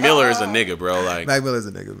nigga Mac Miller is a nigga, bro. Like Mac Miller's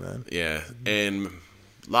a nigga, man. Yeah, and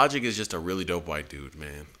Logic is just a really dope white dude,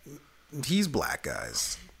 man. He's black,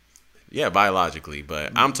 guys. Yeah, biologically,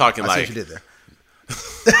 but I'm talking I see what you did there.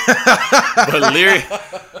 But lyric,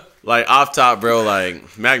 like off top, bro.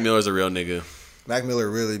 Like Mac Miller's a real nigga. Mac Miller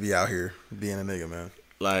really be out here being a nigga, man.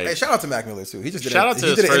 Like, hey, shout out to Mac Miller too. He just did shout out to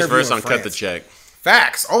his first verse on Cut the Check.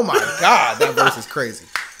 Facts. Oh my god, that verse is crazy.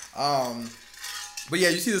 But yeah,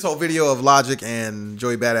 you see this whole video of Logic and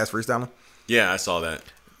Joey Badass freestyling? Yeah, I saw that.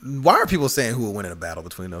 Why are people saying who will win in a battle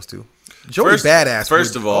between those two? Joey Badass.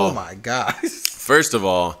 First of all, oh my god. First of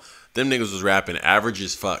all, them niggas was rapping average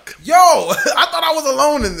as fuck. Yo, I thought I was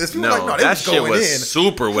alone in this. People no, like, no, that shit was in.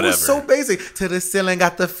 super whatever. It was so basic. To the ceiling,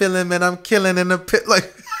 got the feeling, man. I'm killing in the pit.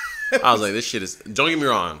 Like, I was like, this shit is. Don't get me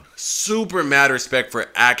wrong. Super mad respect for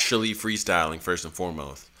actually freestyling first and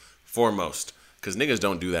foremost, because niggas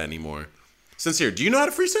don't do that anymore. Sincere, do you know how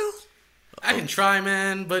to freestyle? I can try,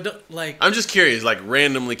 man, but like, I'm just curious, like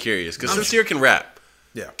randomly curious, because Sincere can rap.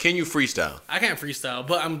 Yeah. Can you freestyle? I can't freestyle,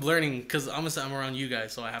 but I'm learning because I'm around you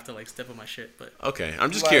guys, so I have to like step on my shit. But okay,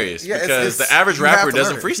 I'm just curious because the average rapper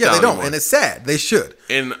doesn't freestyle. Yeah, they don't, anymore. And it's sad. They should.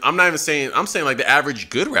 And I'm not even saying. I'm saying like the average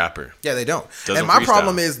good rapper. Yeah, they don't. And my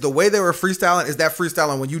problem is the way they were freestyling is that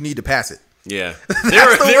freestyling when you need to pass it. Yeah,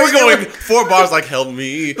 they were going 4 bars like "Help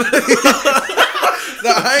me."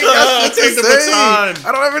 No, I ain't got shit to say. I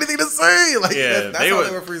don't have anything to say. Like, yeah, that's how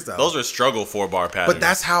they were freestyling. Those are struggle 4-bar patterns. But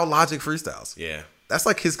that's how Logic freestyles. Yeah. That's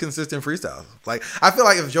like his consistent freestyle. Like, I feel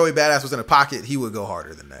like if Joey Badass was in a pocket, he would go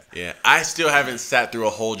harder than that. Yeah, I still haven't sat through a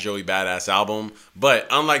whole Joey Badass album, but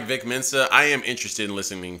unlike Vic Mensa, I am interested in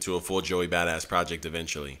listening to a full Joey Badass project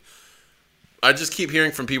eventually. I just keep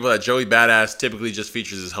hearing from people that Joey Badass typically just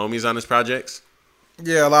features his homies on his projects.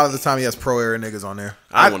 Yeah, a lot of the time he has pro era niggas on there.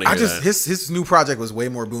 I want to hear that. His new project was way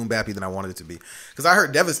more boom bappy than I wanted it to be. Because I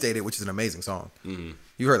heard Devastated, which is an amazing song. Mm-hmm.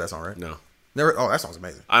 You heard that song, right? No. Never. Oh, that song's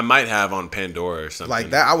amazing. I might have on Pandora or something. Like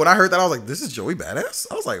that. When I heard that, I was like, "This is Joey Badass."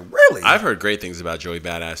 I was like, "Really?" I've heard great things about Joey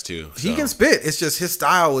Badass too. So. He can spit. It's just his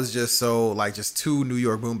style was just so like just too New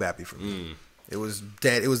York boom bappy for me. It was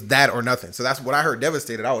dead. It was that or nothing. So that's what I heard.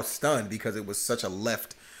 Devastated. I was stunned because it was such a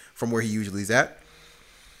left from where he usually is at.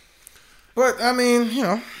 But I mean, you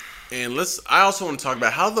know. And I also want to talk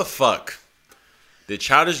about how the fuck did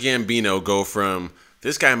Childish Gambino go from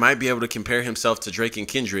this guy might be able to compare himself to Drake and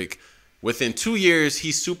Kendrick. Within 2 years,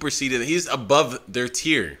 he superseded. He's above their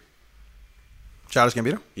tier. Childish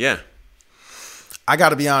Gambino? Yeah. I got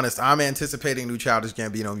to be honest. I'm anticipating new Childish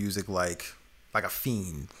Gambino music like a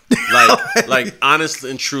fiend. Like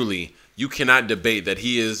honestly and truly, you cannot debate that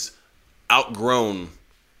he is outgrown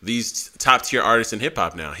these top tier artists in hip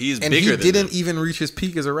hop now. He is and bigger he than didn't them. even reach his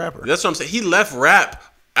peak as a rapper. That's what I'm saying. He left rap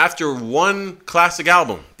after one classic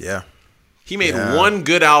album. Yeah. He made one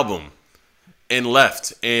good album and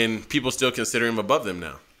left, and people still consider him above them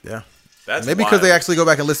now. Yeah. That's maybe wild. because they actually go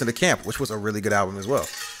back and listen to Camp, which was a really good album as well.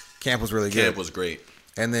 Camp was really good. Camp was great.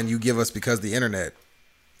 And then you give us Because the Internet.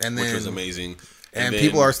 And then, which was amazing. And then,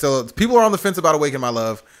 people are on the fence about Awaken My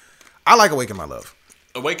Love. I like Awaken My Love.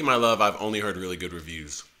 Awaken My Love, I've only heard really good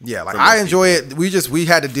reviews. Yeah, like I enjoy it. We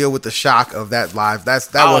had to deal with the shock of that live.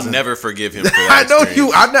 I'll never forgive him for that. I know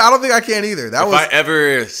you. I don't think I can either. If I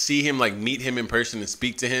ever see him, like meet him in person and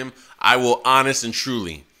speak to him, I will honest and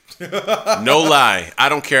truly, no lie. I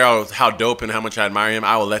don't care how dope and how much I admire him.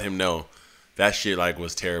 I will let him know that shit like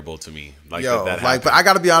was terrible to me. Like that happened. But I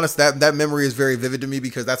got to be honest. That memory is very vivid to me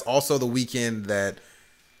because that's also the weekend that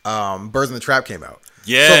Birds in the Trap came out.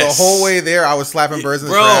 Yes. So the whole way there, I was slapping Birds in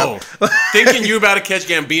the Trap. Thinking you were about to catch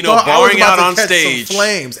Gambino bowing out on stage. Some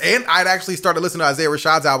flames. And I'd actually started listening to Isaiah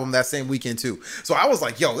Rashad's album that same weekend too. So I was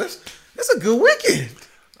like, yo, this a good weekend.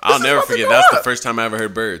 I'll never forget. That's the first time I ever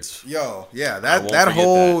heard Birds. Yo, yeah, that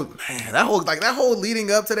whole leading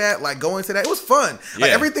up to that, like going to that, it was fun. Like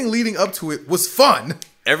everything leading up to it was fun.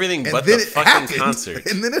 Everything but the fucking concert.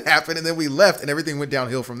 And then it happened, and then we left, and everything went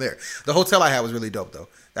downhill from there. The hotel I had was really dope, though.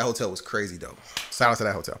 That hotel was crazy dope. Shout out to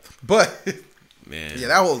that hotel. But man, yeah,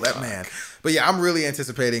 that man. But yeah, I'm really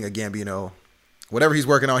anticipating a Gambino, whatever he's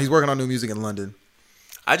working on. He's working on new music in London.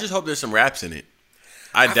 I just hope there's some raps in it.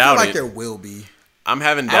 I doubt feel like it. There will be. I'm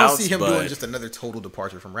having doubts. I don't see him doing just another total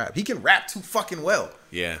departure from rap. He can rap too fucking well.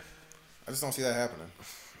 Yeah. I just don't see that happening.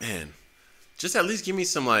 Man, just at least give me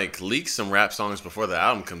some leaks some rap songs before the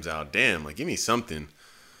album comes out. Damn, give me something.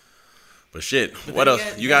 But shit, what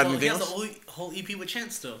else? You got anything else? He has the whole EP with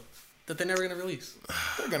Chance still that they're never gonna release.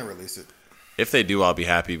 They're gonna release it. If they do, I'll be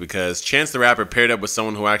happy because Chance the Rapper paired up with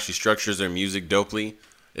someone who actually structures their music dopely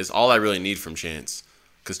is all I really need from Chance.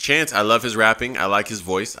 Because Chance, I love his rapping. I like his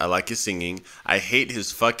voice. I like his singing. I hate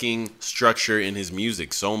his fucking structure in his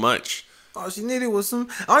music so much. All she needed was some...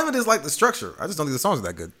 I don't even dislike the structure. I just don't think the songs are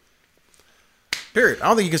that good. Period. I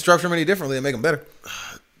don't think you can structure them any differently and make them better.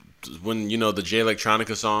 When, the J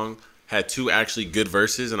Electronica song had 2 actually good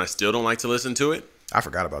verses and I still don't like to listen to it. I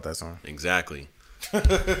forgot about that song. Exactly.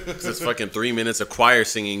 It's fucking 3 minutes of choir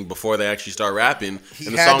singing before they actually start rapping.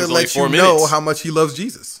 And the song's only 4 minutes. Know how much he loves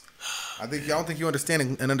Jesus. I don't think you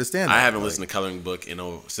understand that. I haven't listened to Coloring Book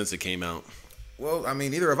since it came out. Well, I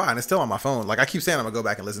mean, neither have I, and it's still on my phone. Like I keep saying, I'm gonna go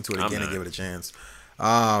back and listen to it again and give it a chance.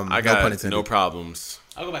 I got no problems.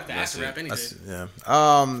 I'll go back to acid rap any day.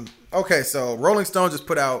 Yeah. Okay, so Rolling Stone just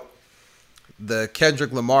put out the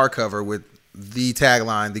Kendrick Lamar cover with the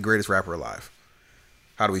tagline, "The greatest rapper alive."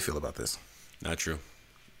 How do we feel about this? Not true.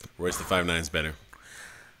 Royce the 5'9" is better.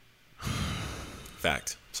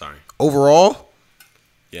 Fact. Sorry. Overall?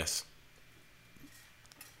 Yes.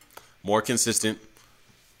 More consistent.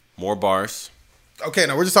 More bars. Okay,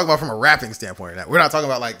 no, we're just talking about from a rapping standpoint. We're not talking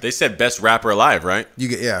about They said best rapper alive, right?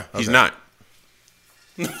 Okay. He's not.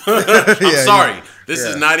 I'm sorry. This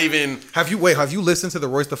is not even. Have you listened to the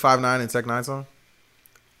Royce the 5'9" and Tech 9 song?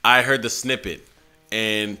 I heard the snippet,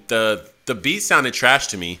 and the beat sounded trash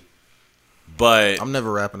to me. But I'm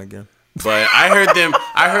never rapping again. But I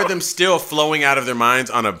heard them still flowing out of their minds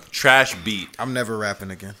on a trash beat. I'm never rapping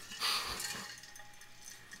again.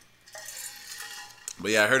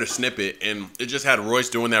 But yeah, I heard a snippet, and it just had Royce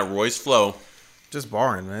doing that Royce flow. Just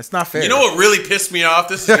barring, man. It's not fair. You know what really pissed me off?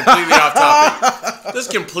 This is completely off topic. This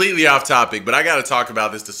is completely off topic, but I got to talk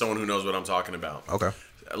about this to someone who knows what I'm talking about. Okay.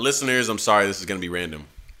 Listeners, I'm sorry. This is going to be random.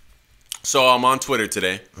 So I'm on Twitter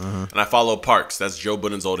today, and I follow Parks. That's Joe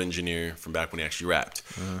Budden's old engineer from back when he actually rapped.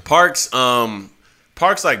 Parks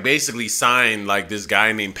basically signed this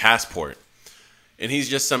guy named Passport, and he's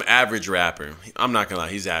just some average rapper. I'm not gonna lie,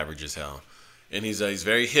 he's average as hell, and he's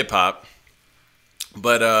very hip hop.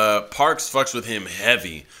 But Parks fucks with him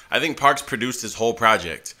heavy. I think Parks produced his whole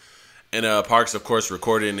project, and Parks of course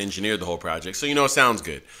recorded and engineered the whole project. So it sounds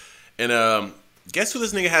good. And guess who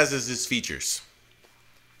this nigga has as his features?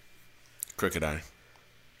 Crooked Eye.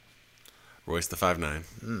 Royce the 5'9".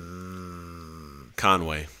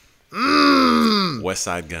 Conway. West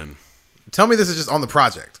Side Gun. Tell me this is just on the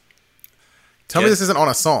project. Tell me this isn't on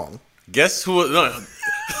a song. Guess who? No,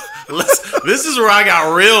 this is where I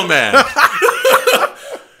got real mad.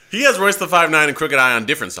 He has Royce the 5'9" and Crooked Eye on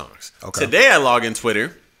different songs. Okay. Today I log in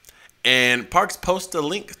Twitter, and Parks posts a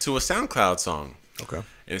link to a SoundCloud song. Okay.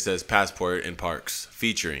 And it says Passport and Parks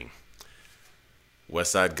featuring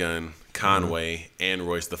West Side Gun, Conway, and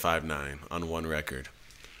Royce the 5'9" on one record.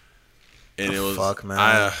 And it was, fuck, man.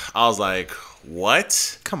 I was like,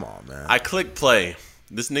 what? Come on, man. I click play.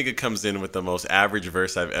 This nigga comes in with the most average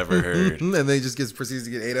verse I've ever heard. And then he just proceeds to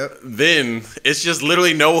get ate up. Then it's just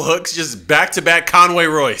literally no hooks, just back-to-back Conway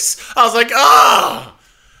Royce. I was like, ah!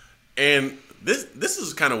 And this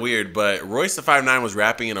is kind of weird, but Royce the 5'9" was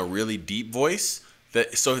rapping in a really deep voice.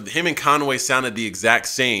 So him and Conway sounded the exact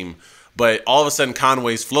same, but all of a sudden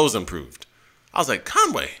Conway's flows improved. I was like,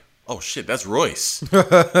 Conway? Oh, shit, that's Royce.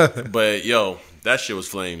 But, yo, that shit was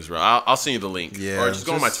flames, bro. I'll send you the link. Yeah, or just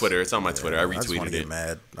go on my Twitter. It's on my Twitter. I retweeted I just want to it. get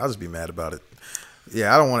mad. I'll just be mad about it.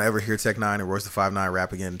 Yeah, I don't want to ever hear Tech 9 and Royce the 5'9"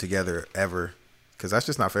 rap again together, ever. Because that's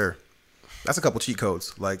just not fair. That's a couple cheat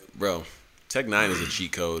codes. Like, bro, Tech 9 is a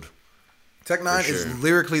cheat code. Tech 9 is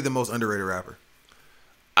lyrically the most underrated rapper.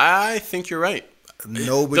 I think you're right.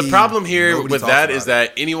 The problem here with that is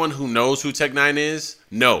that anyone who knows who Tech 9 is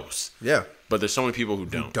knows. Yeah. But there's so many people who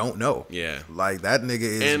don't know. Yeah. Like, that nigga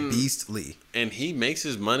is beastly. And he makes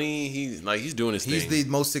his money. He's doing his thing. He's the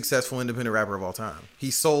most successful independent rapper of all time.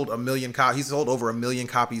 He sold He sold over 1 million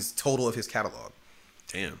copies total of his catalog.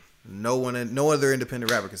 Damn. No other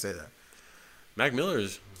independent rapper can say that. Mac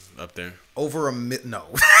Miller's up there. Over no.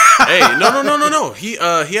 Hey, no. He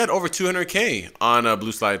had over 200K on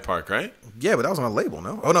Blue Slide Park, right? Yeah, but that was on a label,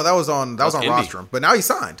 no? Oh no, that was on Rostrum. But now he's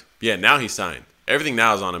signed. Yeah, now he's signed. Everything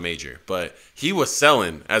now is on a major, but he was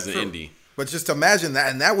selling as an indie. But just imagine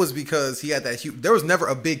that, and that was because he had that huge. There was never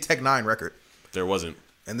a big Tech 9 record. There wasn't.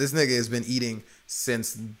 And this nigga has been eating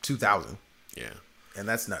since 2000. Yeah, and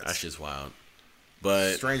that's nuts. That's just wild.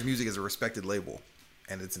 But Strange Music is a respected label,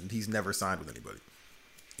 and he's never signed with anybody.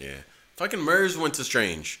 Yeah, fucking Murs went to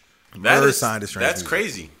Strange. Murs signed to Strange. That's Music.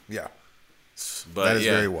 crazy. Yeah. But that is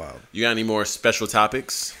very wild. You got any more special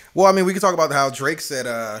topics? Well, I mean, we can talk about how Drake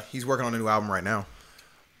said he's working on a new album right now.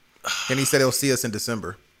 And he said he'll see us in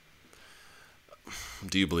December.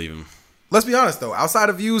 Do you believe him? Let's be honest, though. Outside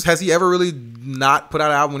of views, has he ever really not put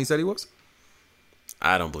out an album when he said he was?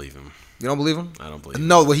 I don't believe him. You don't believe him? I don't believe him.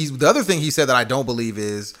 No, well, the other thing he said that I don't believe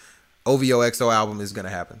is OVO XO album is going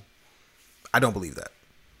to happen. I don't believe that.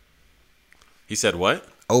 He said what?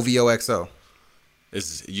 OVO XO.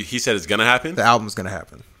 He said it's gonna happen. The album's gonna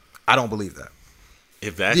happen. I don't believe that.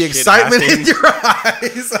 If that the excitement in your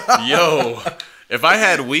eyes, yo. If I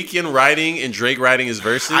had Weeknd writing and Drake writing his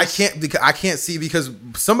verses, I can't see because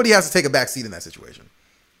somebody has to take a back seat in that situation.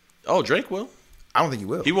 Oh, Drake will. I don't think he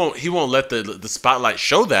will. He won't let the spotlight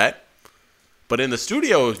show that. But in the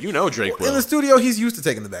studio, Drake will. In the studio, he's used to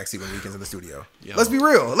taking the back seat when Weeknd's in the studio. Yo. Let's be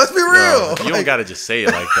real. Yo, you don't gotta just say it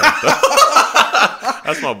like that.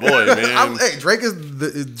 That's my boy, man. Hey, Drake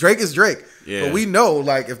is Drake. Yeah. But we know,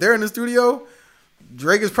 like, if they're in the studio,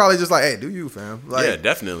 Drake is probably just like, hey, do you, fam? Like, yeah,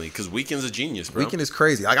 definitely. Because Weeknd's a genius, bro. Weeknd is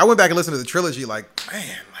crazy. Like, I went back and listened to the trilogy, like,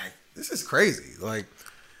 man, like, this is crazy. Like,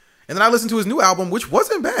 and then I listened to his new album, which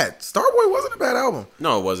wasn't bad. Starboy wasn't a bad album.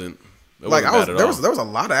 No, it wasn't. There was a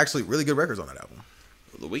lot of actually really good records on that album.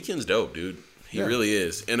 The Weeknd's dope, dude. He really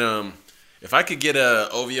is. And if I could get a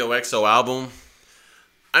OVO XO album,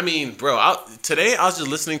 I mean, bro, today I was just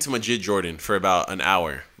listening to Majid Jordan for about an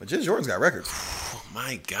hour. Majid Jordan's got records. Oh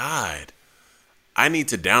my God, I need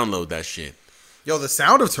to download that shit. Yo, the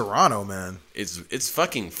sound of Toronto, man. It's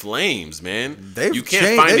fucking flames, man. You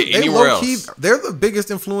can't find it anywhere else. They're the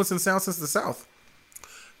biggest influence in sound since the South.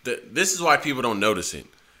 This is why people don't notice it.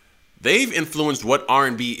 They've influenced what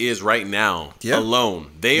R&B is right now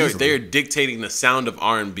alone. They are dictating the sound of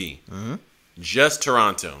R&B. Mm-hmm. Just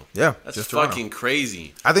Toronto. Yeah, that's just fucking Toronto.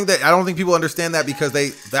 Crazy. I don't think people understand that because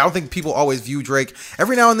I don't think people always view Drake.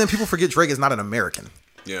 Every now and then people forget Drake is not an American.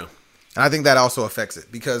 Yeah. And I think that also affects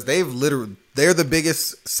it because they're the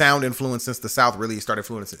biggest sound influence since the South really started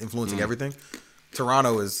influencing everything.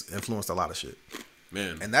 Toronto has influenced a lot of shit.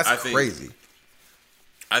 Man. And that's crazy.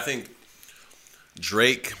 I think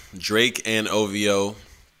Drake and OVO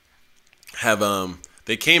have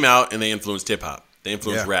they came out and they influenced hip hop. They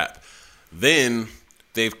influenced rap. Then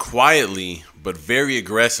they've quietly but very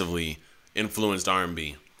aggressively influenced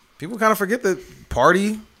R&B. People kind of forget that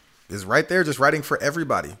Party is right there just writing for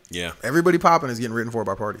everybody. Yeah. Everybody popping is getting written for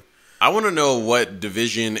by Party. I want to know what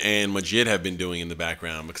Division and Majid have been doing in the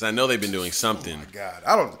background because I know they've been doing something. Oh my God.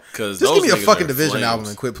 I don't. Just give me a fucking Division album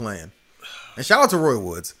and quit playing. And shout out to Roy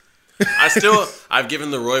Woods. I've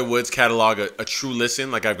given the Roy Woods catalog a true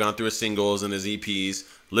listen. Like, I've gone through his singles and his EPs,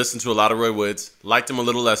 listened to a lot of Roy Woods, liked him a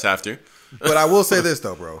little less after. But I will say this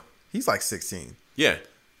though, bro. He's like 16. Yeah.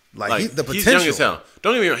 Like the potential. He's young as hell.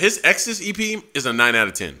 Don't get me wrong. His Ex's EP is a 9 out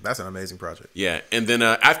of 10. That's an amazing project. Yeah. And then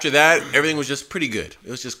after that, everything was just pretty good. It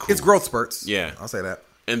was just cool. It's growth spurts. Yeah. I'll say that.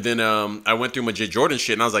 And then I went through Majid Jordan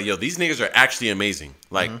shit, and I was like, yo, these niggas are actually amazing.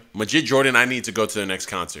 Like, Majid Jordan, I need to go to the next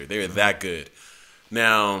concert. They were that good.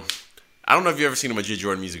 Now, I don't know if you've ever seen a Majid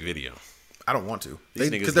Jordan music video. I don't want to.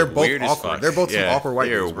 Because they're both awkward. They're both some awkward white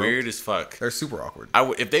dudes, bro. They're weird as fuck. They're super awkward.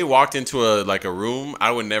 If they walked into a room,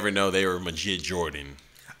 I would never know they were Majid Jordan.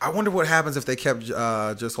 I wonder what happens if they kept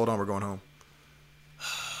just hold on, we're going home.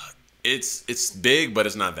 It's big, but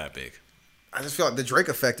it's not that big. I just feel like the Drake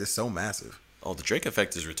effect is so massive. Oh, the Drake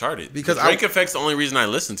effect is retarded. Because the Drake effect's the only reason I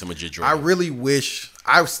listen to Majid Jordan.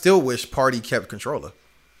 I still wish Party kept Controller.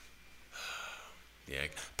 Yeah,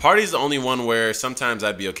 Party's the only one where sometimes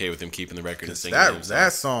I'd be okay with him keeping the record and singing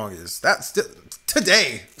that song is still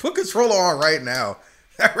today. Put Controller on right now.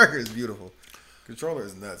 That record is beautiful. Controller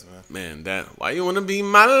is nuts, man. Man, why you wanna be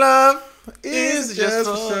my love is just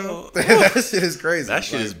for show. That shit is crazy. That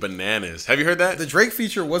shit is bananas. Have you heard that? The Drake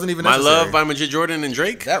feature wasn't even My necessary. Love by Majid Jordan and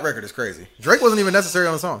Drake? That record is crazy. Drake wasn't even necessary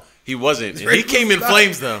on the song. He wasn't. And he came in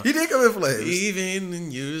flames, though. He did come in flames. Even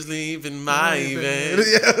and usually even my event.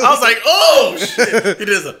 Yeah. I was like, oh, shit. He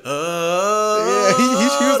did he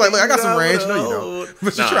was like, look, I got some range. No, you don't.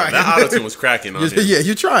 But you're trying. That auto-tune was cracking on him. Yeah,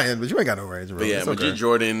 you're trying, but you ain't got no range, bro. But yeah, Majid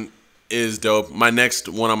Jordan is dope. My next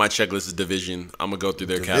one on my checklist is Division. I'm going to go through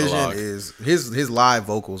their catalog. His live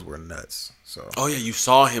vocals were nuts. So. Oh, yeah, you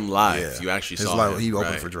saw him live. Yeah. You actually saw him. He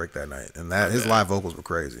opened for Drake that night. And his live vocals were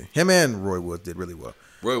crazy. Him and Roy Woods did really well.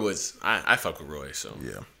 Roy Woods, I fuck with Roy, so.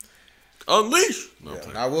 Yeah. Unleash! No,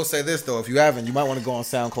 I will say this, though. If you haven't, you might want to go on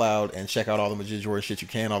SoundCloud and check out all the Majid Jordan shit you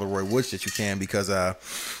can, all the Roy Woods shit you can, because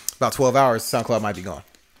about 12 hours, SoundCloud might be gone.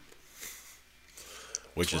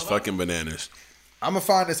 Which is fucking bananas. I'm going to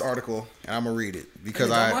find this article, and I'm going to read it,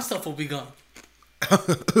 because all my stuff will be gone.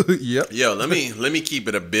 Yep. Yo, let me keep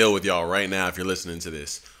it a bill with y'all right now if you're listening to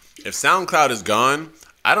this. If SoundCloud is gone,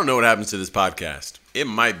 I don't know what happens to this podcast. It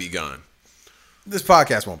might be gone. This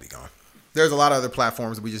podcast won't be gone. There's a lot of other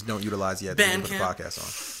platforms we just don't utilize yet to put the podcast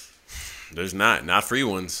on. There's not free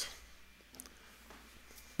ones.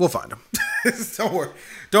 We'll find them.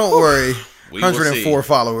 Don't worry. 104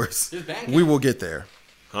 followers. We will get there.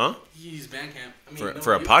 Huh? Use Bandcamp.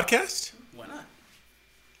 For a podcast? Why not?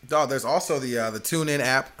 Dog, there's also the TuneIn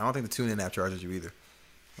app. I don't think the TuneIn app charges you either.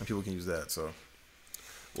 And people can use that. So,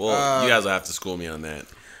 well, you guys will have to school me on that.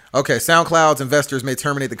 Okay, SoundCloud's investors may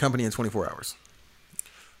terminate the company in 24 hours.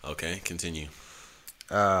 Okay, continue.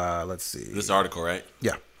 Let's see. This article, right?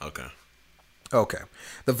 Yeah. Okay.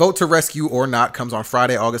 The vote to rescue or not comes on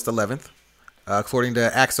Friday, August 11th. According to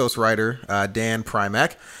Axios writer Dan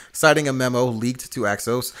Primack, citing a memo leaked to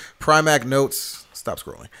Axios, Primack notes, stop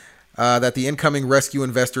scrolling, that the incoming rescue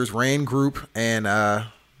investors, Rain Group and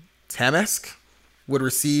Tamesk, would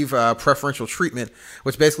receive preferential treatment,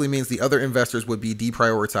 which basically means the other investors would be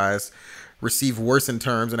deprioritized, receive worsened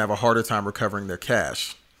terms, and have a harder time recovering their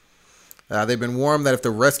cash. They've been warned that if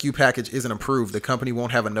the rescue package isn't approved, the company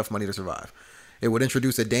won't have enough money to survive. It would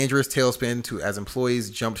introduce a dangerous tailspin as employees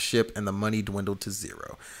jumped ship and the money dwindled to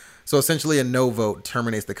zero. So essentially a no vote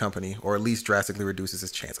terminates the company, or at least drastically reduces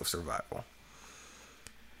its chance of survival.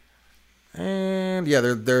 And yeah,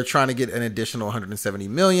 they're trying to get an additional 170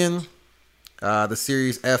 million. The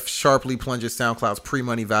Series F sharply plunges SoundCloud's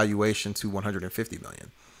pre-money valuation to 150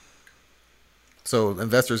 million. So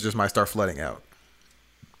investors just might start flooding out.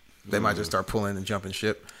 They might just start pulling and jumping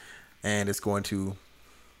ship, and it's going to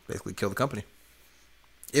basically kill the company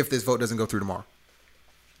if this vote doesn't go through tomorrow.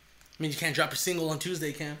 I mean, you can't drop a single on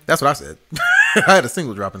Tuesday, Cam. That's what I said. I had a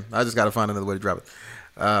single dropping. I just got to find another way to drop it.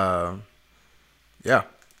 Yeah.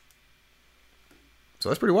 So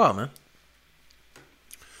that's pretty wild, man.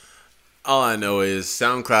 All I know is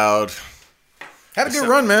SoundCloud had a good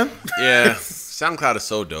run, man. Yeah, SoundCloud is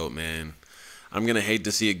so dope, man. I'm going to hate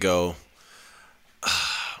to see it go.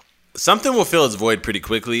 Something will fill its void pretty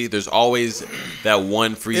quickly. There's always that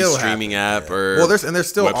one free streaming app or there's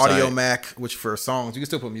still website. Audio Mac, which for songs you can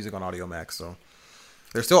still put music on Audio Mac. So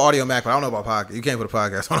there's still Audio Mac, but I don't know about podcast. You can't put a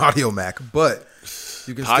podcast on Audio Mac, but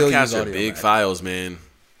you can still use podcasts Audio are big Mac. files, man.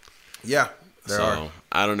 Yeah, there are.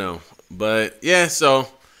 I don't know, but yeah. So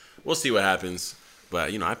we'll see what happens.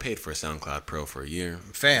 But I paid for a SoundCloud Pro for a year.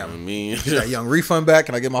 Fam, I mean, get that young refund back.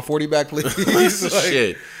 Can I get my 40 back, please?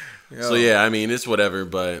 Shit. Yo. So yeah, I mean it's whatever,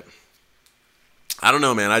 but. I don't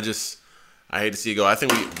know, man. I I hate to see it go. I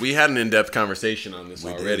think we had an in-depth conversation on this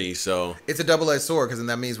already. So it's a double-edged sword because then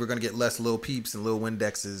that means we're gonna get less Lil Peeps and Lil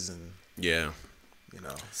Windexes and yeah, you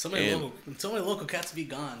know, so many local cats to be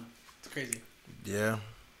gone. It's crazy. Yeah,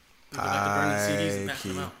 We go back to burning CDs and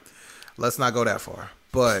passing them out. Let's not go that far,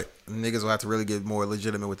 but niggas will have to really get more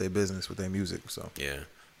legitimate with their business, with their music. So yeah,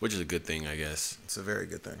 which is a good thing, I guess. It's a very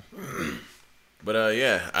good thing. But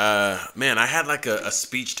man, I had like a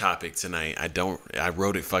speech topic tonight. I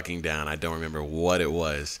wrote it fucking down. I don't remember what it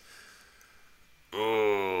was.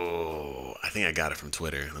 Oh, I think I got it from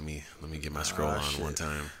Twitter. Let me get my scroll on one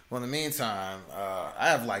time. Well, in the meantime, I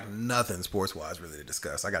have like nothing sports wise really to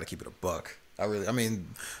discuss. I got to keep it a buck. I mean,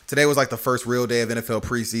 today was like the first real day of NFL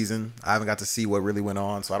preseason. I haven't got to see what really went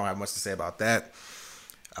on, so I don't have much to say about that.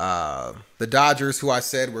 The Dodgers, who I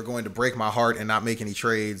said were going to break my heart and not make any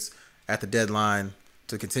trades at the deadline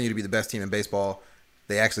to continue to be the best team in baseball,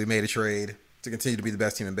 they actually made a trade to continue to be the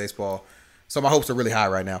best team in baseball. So my hopes are really high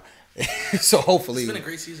right now. So hopefully, it's been a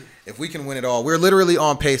great season. If we can win it all, we're literally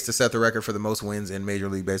on pace to set the record for the most wins in Major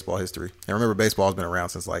League Baseball history. And remember, baseball's been around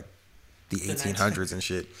since like the 1800s and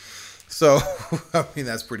shit. So, I mean,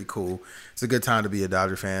 that's pretty cool. It's a good time to be a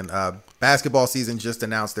Dodger fan. Basketball season just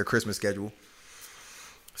announced their Christmas schedule.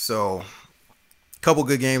 So, a couple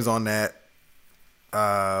good games on that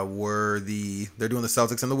they're doing the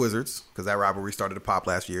Celtics and the Wizards because that rivalry started to pop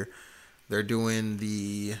last year. They're doing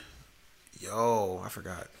I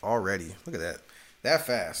forgot already. Look at that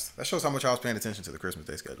fast. That shows how much I was paying attention to the Christmas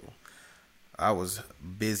Day schedule. I was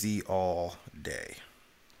busy all day.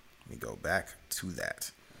 Let me go back to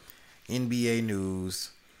that. NBA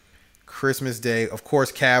news. Christmas Day. Of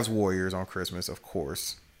course, Cavs Warriors on Christmas. Of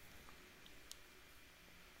course.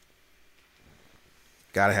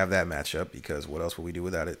 Got to have that matchup because what else would we do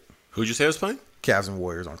without it? Who'd you say was playing? Cavs and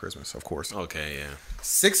Warriors on Christmas, of course. Okay, yeah.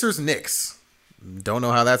 Sixers Knicks. Don't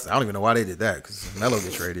know how that's. I don't even know why they did that because Melo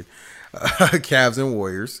gets traded. Cavs and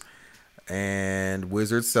Warriors, and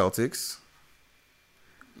Wizards Celtics.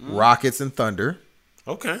 Rockets and Thunder.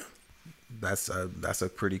 Okay. That's a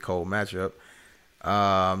pretty cold matchup.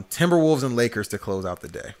 Timberwolves and Lakers to close out the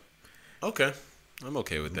day. Okay. I'm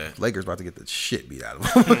okay with that. Lakers about to get the shit beat out of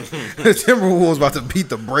them. The Timberwolves about to beat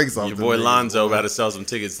the brakes off your them. boy Lonzo about to sell some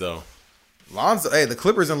tickets though. The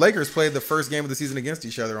Clippers and Lakers played the first game of the season against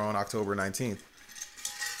each other on October 19th.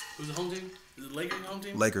 Who's the home team? Is it Lakers the home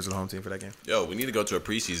team? Lakers are the home team for that game. Yo, we need to go to a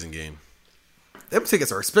preseason game. Them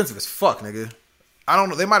tickets are expensive as fuck, nigga. I don't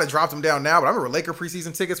know. They might have dropped them down now, but I remember Laker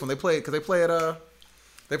preseason tickets when they play because they play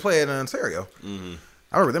in Ontario. Mm-hmm.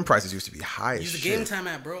 I remember them prices used to be high as shit. Use the Game Time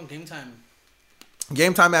app, bro. Game Time.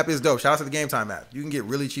 Game Time app is dope. Shout out to the Game Time app. You can get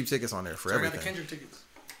really cheap tickets on there for everything. I got the Kendrick tickets.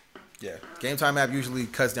 Yeah. Game Time app usually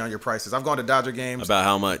cuts down your prices. I've gone to Dodger games. About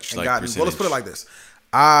how much? Like well, let's put it like this.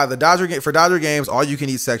 The Dodger games, all you can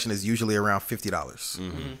eat section is usually around $50.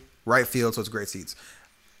 Mm-hmm. Right field, so it's great seats.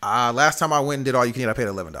 Last time I went and did all you can eat, I paid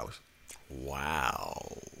 $11.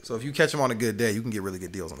 Wow. So if you catch them on a good day, you can get really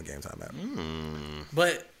good deals on the Game Time app.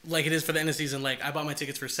 But like it is for the end of the season, like I bought my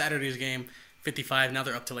tickets for Saturday's game, 55. Now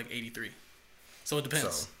they're up to like 83. So it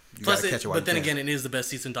depends. So Plus, but then again, it is the best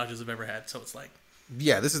season Dodgers have ever had. So it's like,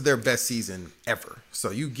 yeah, this is their best season ever.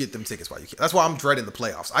 So you get them tickets while you can. That's why I'm dreading the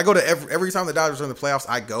playoffs. I go to every time the Dodgers are in the playoffs,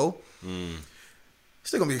 I go.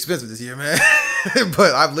 Still gonna be expensive this year, man.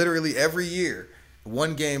 But I've literally every year,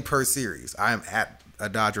 one game per series, I am at a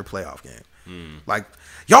Dodger playoff game. Like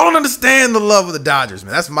y'all don't understand the love of the Dodgers,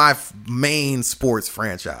 man. That's my main sports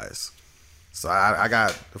franchise. So I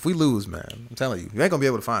got. If we lose, man, I'm telling you, you ain't gonna be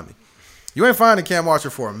able to find me. You ain't finding Cam Archer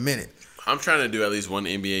for a minute. I'm trying to do at least one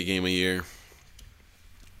NBA game a year.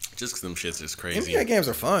 Just because them shits is crazy. NBA games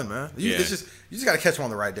are fun, man. You just got to catch them on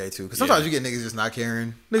the right day, too. Because sometimes you get niggas just not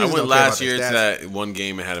caring. I went last year to that one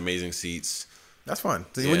game and had amazing seats. That's fun.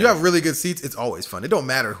 So when you have really good seats, it's always fun. It don't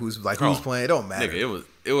matter who's playing. It don't matter. Nigga,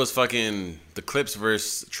 it was fucking the Clips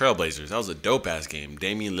versus Trailblazers. That was a dope-ass game.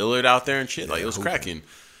 Damian Lillard out there and shit. Like, it was cracking.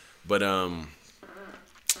 But,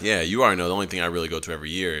 yeah, you already know the only thing I really go to every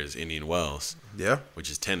year is Indian Wells. Yeah. Which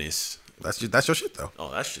is tennis. That's your shit, though.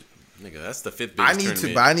 Oh, that shit. Nigga, that's the fifth biggest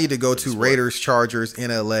tournament. I need to go to Raiders Chargers in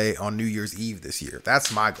LA on New Year's Eve this year.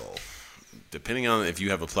 That's my goal. Depending on if you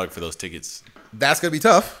have a plug for those tickets. That's gonna be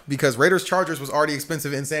tough because Raiders Chargers was already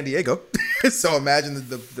expensive in San Diego. So imagine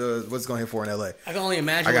the what's going for in LA. I can only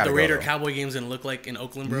imagine what the Raider Cowboy game's gonna look like in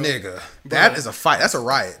Oakland, bro. Nigga, that is a fight. That's a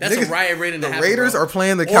riot. That's a riot rating to happen, Raiders bro. are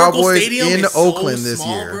playing the Cowboys in Oakland this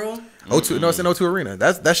year. Bro. O2, no, it's in O2 Arena.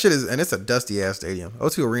 That shit is, and it's a dusty ass stadium.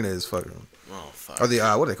 O2 Arena is fucking. Oh fuck. Or the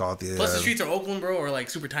what do they call it? Plus the streets are Oakland, bro, or like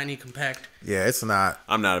super tiny, compact. Yeah, it's not.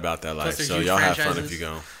 I'm not about that life, so y'all have fun if you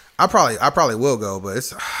go. I probably will go, but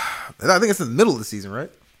it's. I think it's in the middle of the season, right?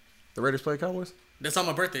 The Raiders play Cowboys? That's on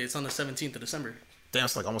my birthday. It's on the 17th of December. Damn,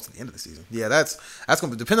 it's like almost at the end of the season. Yeah, that's going to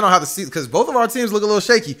be depending on how the season, because both of our teams look a little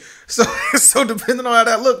shaky. So depending on how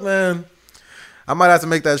that look, man, I might have to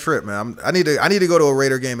make that trip, man. I need to go to a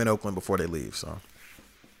Raider game in Oakland before they leave. So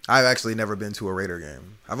I've actually never been to a Raider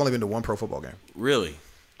game. I've only been to one pro football game. Really?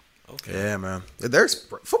 Okay. Yeah, man.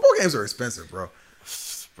 Football games are expensive, bro.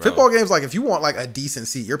 Football games, like if you want like a decent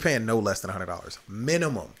seat, you're paying no less than $100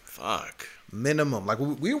 minimum. Fuck. Minimum. Like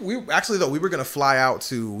we actually though we were gonna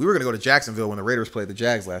go to Jacksonville when the Raiders played the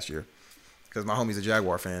Jags last year, because my homie's a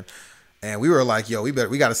Jaguar fan, and we were like, yo, we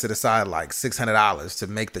got to set aside like $600 to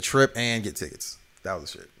make the trip and get tickets. That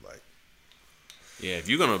was the shit. Like, yeah, if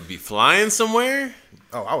you're gonna be flying somewhere,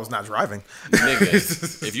 I was not driving.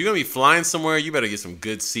 Nigga, if you're gonna be flying somewhere, you better get some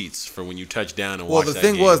good seats for when you touch down and watch that game.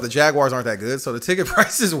 Well, the thing was, the Jaguars aren't that good, so the ticket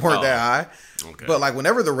prices weren't that high. Okay. But like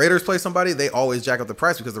whenever the Raiders play somebody, they always jack up the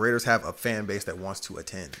price because the Raiders have a fan base that wants to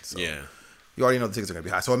attend. So yeah. You already know the tickets are going to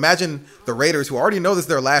be high. So imagine the Raiders, who already know this is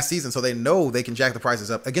their last season, so they know they can jack the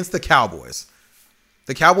prices up against the Cowboys.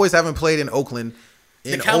 The Cowboys haven't played in Oakland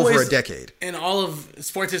in over a decade. In all of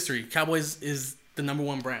sports history, Cowboys is the number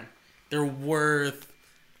one brand. They're worth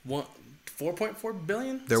 $4.4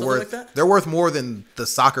 billion. They're worth more than the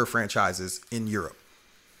soccer franchises in Europe.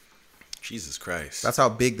 Jesus Christ. That's how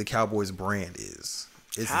big the Cowboys brand is.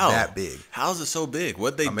 It's that big. How is it so big?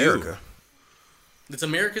 What'd they America. do? It's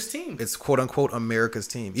America's team. It's quote unquote America's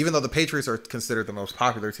team. Even though the Patriots are considered the most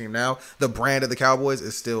popular team now, the brand of the Cowboys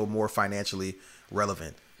is still more financially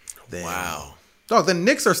relevant than Dog, the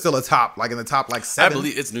Knicks are still in the top like 7. I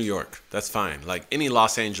believe it's New York. That's fine. Like any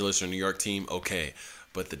Los Angeles or New York team, okay.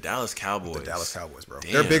 But the Dallas Cowboys. Bro.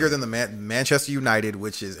 Damn. They're bigger than the Manchester United,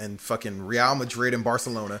 which is, and fucking Real Madrid and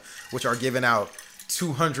Barcelona, which are giving out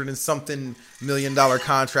 $200 and something million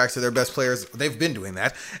contracts to their best players. They've been doing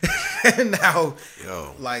that. And now,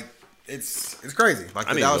 like, it's crazy. Like I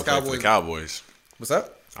the need Dallas to go play Cowboys. for the Cowboys. What's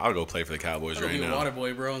up? I'll go play for the Cowboys right now. Water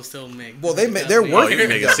boy, bro, and still make. Well, they're worth. Oh, you're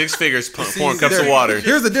making 6 figures pouring cups of water.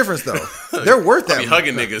 Here's the difference, though. They're worth that. I'll be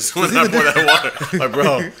hugging niggas when I pour that water. Like,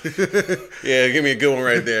 bro, yeah, give me a good one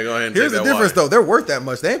right there. Go ahead and Here's take the that difference, water. though. They're worth that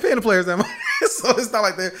much. They ain't paying the players that much. So it's not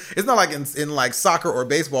like in like soccer or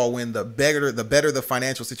baseball, when the better the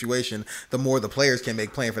financial situation, the more the players can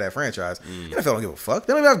make playing for that franchise. NFL don't give a fuck.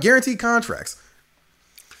 They don't even have guaranteed contracts.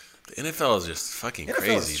 The NFL is just fucking NFL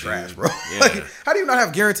crazy, is trash, dude. bro. Yeah. Like, how do you not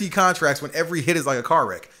have guaranteed contracts when every hit is like a car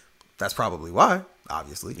wreck? That's probably why,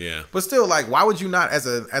 obviously. Yeah. But still, like, why would you not, as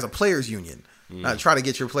a players union, not try to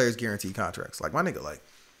get your players guaranteed contracts? Like, my nigga, like,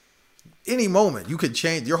 any moment you could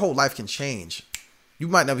change. Your whole life can change. You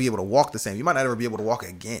might not be able to walk the same. You might not ever be able to walk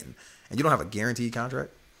again, and you don't have a guaranteed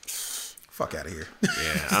contract. Fuck out of here.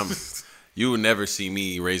 Yeah, you would never see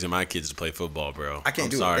me raising my kids to play football, bro. I can't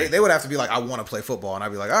do sorry. it. They would have to be like, I want to play football, and I'd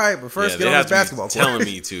be like, all right, but first get they on have this to be basketball court. telling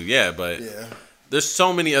me to. Yeah, but there's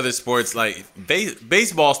so many other sports like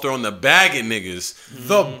baseball's throwing the bag at niggas.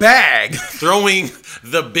 The bag. Throwing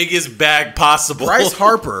the biggest bag possible. Bryce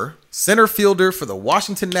Harper, center fielder for the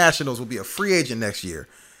Washington Nationals, will be a free agent next year.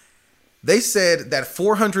 They said that a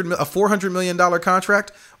 $400 million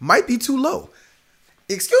contract might be too low.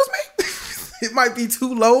 Excuse me? It might be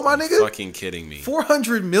too low, my nigga. Fucking kidding me.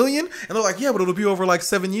 $400 million? And they're like, yeah, but it'll be over like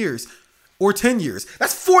 7 years or 10 years.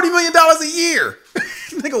 That's $40 million a year.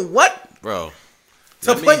 Nigga, what? Bro.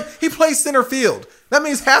 He plays center field. That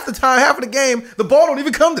means half of the game, the ball don't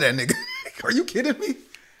even come to that nigga. Are you kidding me?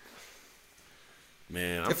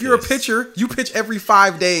 Man, if you're a pitcher, you pitch every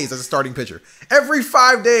 5 days as a starting pitcher. Every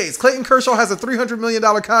 5 days. Clayton Kershaw has a $300 million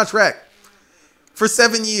contract for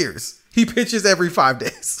 7 years. He pitches every 5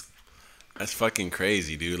 days. That's fucking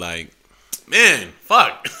crazy, dude. Like, man,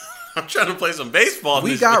 fuck. I'm trying to play some baseball.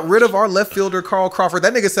 We got rid of our left fielder, Carl Crawford.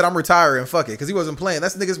 That nigga said, I'm retiring. Fuck it. Because he wasn't playing.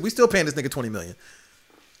 We still paying this nigga $20 million.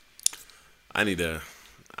 I need to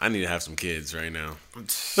have some kids right now.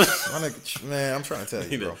 Man, I'm trying to tell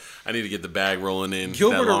you, bro. I need to get the bag rolling in.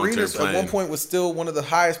 Gilbert Arenas at one point was still one of the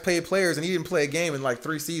highest paid players, and he didn't play a game in like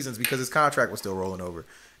 3 seasons because his contract was still rolling over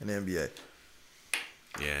in the NBA.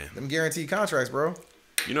 Yeah. Them guaranteed contracts, bro.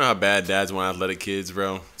 You know how bad dads want athletic kids,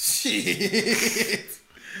 bro? Shit.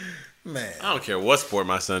 Man. I don't care what sport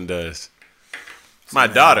my son does. My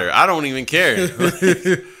daughter, I don't even care.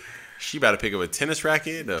 She about to pick up a tennis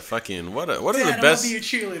racket, a fucking what are the best? A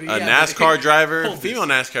NASCAR driver. Female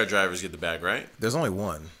NASCAR drivers get the bag, right? There's only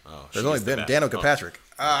one. Oh, there's only been Danica Patrick.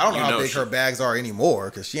 I don't know how big her bags are anymore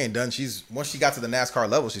because she ain't done. Once she got to the NASCAR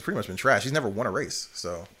level, she's pretty much been trash. She's never won a race,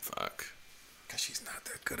 so fuck. Because she's not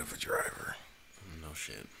that good of a driver. No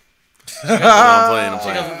shit. I'm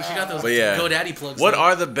playing. She got those GoDaddy plugs. What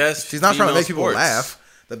are the best? She's not trying to make sports? people laugh.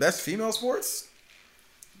 The best female sports?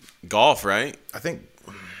 Golf, right? I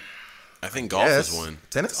think golf yes. is one.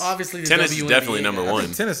 Tennis. Obviously, the Tennis is WNBA, definitely number I one.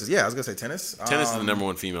 think tennis is. Yeah, I was gonna say tennis. Tennis is the number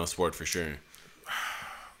one female sport for sure.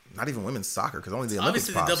 Not even women's soccer because only the Olympics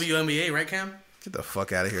Obviously, the pops. WNBA, right, Cam? Get the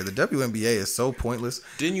fuck out of here. The WNBA is so pointless.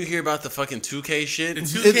 Didn't you hear about the fucking 2K shit?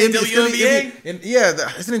 2K WNBA?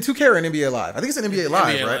 Is it in 2K or in NBA Live? I think it's in NBA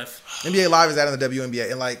Live, NBA right? Live. NBA Live is out in the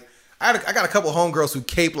WNBA, and like I got a couple homegirls who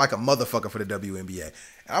cape like a motherfucker for the WNBA, and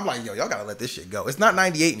I'm like, yo, y'all gotta let this shit go. It's not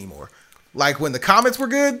 98 anymore. Like when the Comets were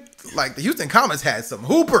good, like the Houston Comets had some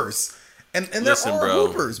hoopers, and they're Listen, all bro,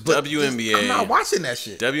 hoopers. But WNBA, I'm not watching that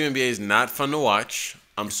shit. WNBA is not fun to watch.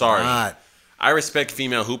 I'm sorry. Not. I respect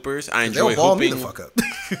female hoopers. I They'll enjoy ball me hooping. the fuck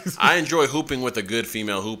up. I enjoy hooping with a good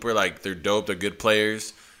female hooper. Like they're dope. They're good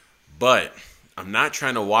players. But I'm not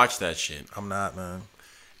trying to watch that shit. I'm not, man.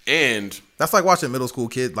 And That's like watching middle school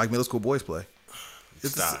boys play.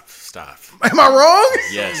 stop. Am I wrong?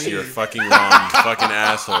 Yes, you're fucking wrong. You fucking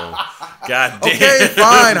asshole. God damn. Okay,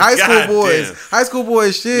 fine. High school God boys. damn. High school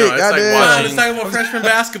boys shit. No, it's like Goddamn. watching- Let's talk about freshman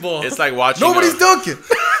basketball. It's like watching. Nobody's dunking.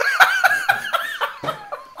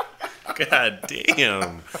 God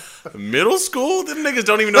damn. Middle school? Them niggas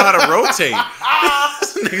don't even know how to rotate.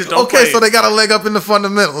 Niggas don't Okay, play. so they got a leg up in the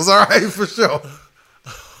fundamentals. All right, for sure.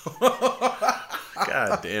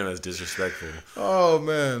 God damn, that's disrespectful. Oh,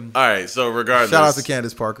 man. All right, so regardless. Shout out to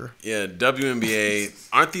Candace Parker. Yeah, WNBA.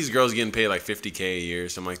 Aren't these girls getting paid like $50K a year or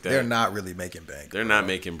something like that? They're not really making bank. They're not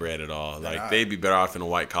making bread at all. Like, not. they'd be better off in a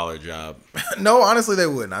white collar job. No, honestly, they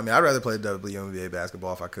wouldn't. I mean, I'd rather play WNBA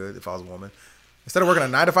basketball if I could, if I was a woman. Instead of working a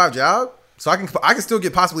 9-to-5 job, so I can still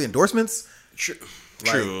get possibly endorsements.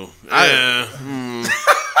 True.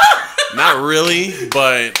 Not really,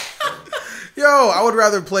 but Yo, I would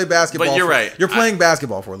rather play basketball. But you're right. You're playing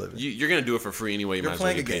basketball for a living. you're going to do it for free anyway. You You're might as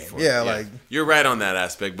well playing get a paid game. for Yeah, it. like- You're right on that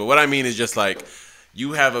aspect. But what I mean is just like,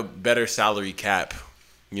 you have a better salary cap,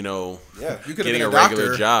 you know, Yeah, you could have getting been a a regular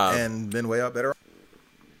doctor job. and been way up better.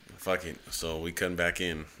 Fuck it. So we cutting back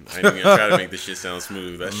in. I ain't even gonna try to make this shit sound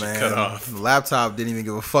smooth. That shit cut off. The laptop didn't even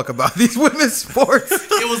give a fuck about these women's sports.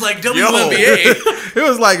 It was like WNBA. It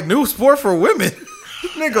was like new sport for women.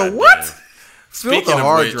 Nigga, God what? damn. Fill Speaking the of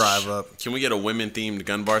hard which, drive up. Can we get a women themed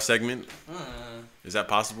gun bar segment? Is that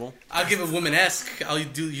possible? I'll give it woman-esque. I'll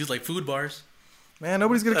use like food bars. Man,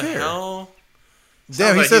 nobody's gonna What the care. hell? Damn,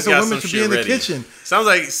 Sounds he like said he's some got women some should be shit in the ready. kitchen. Sounds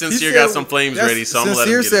like He Sincere said- got some flames ready, so I'm gonna let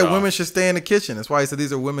him Sincere get said it off. women should stay in the kitchen. That's why he said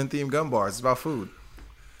these are women themed gun bars. It's about food.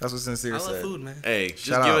 That's what Sincere I said. love food, man. Hey, just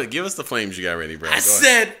Shout out. give us the flames you got ready, bro. I Go ahead.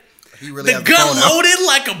 said He really the has gun phone out. loaded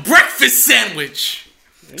like a breakfast sandwich.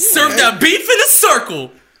 Serve that beef in a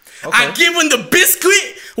circle. I Okay. give him the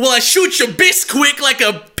biscuit while I shoot your biscuit like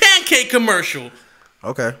a pancake commercial.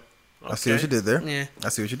 Okay. I see what Okay. you did there. Yeah. I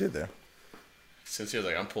see what you did there. Sincere's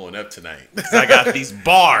like, I'm pulling up tonight. I got these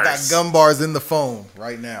bars. Got gun bars in the phone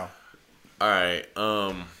right now. All right.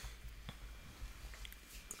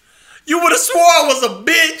 You would have swore I was a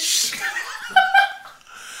bitch.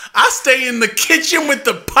 I stay in the kitchen with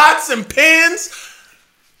the pots and pans.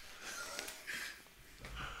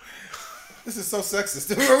 This is so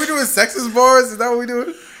sexist. Are we doing sexist bars? Is that what we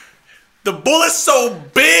doing? The bullet's so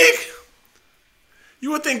big,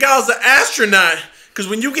 you would think I was an astronaut. Because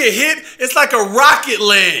when you get hit, it's like a rocket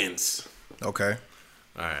lands. Okay.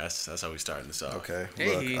 All right, that's how we starting this off. Okay.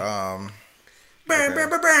 Hey. Look. Burn, burn,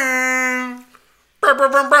 burn, burn. Brr, brr,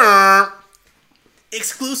 brr, brr.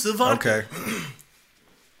 Exclusive on Okay.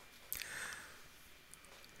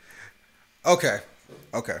 Okay.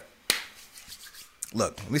 Okay.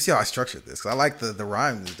 Look, let me see how I structured this. Cause I like the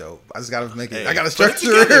rhyme is dope. I just gotta make it. Hey, I gotta put it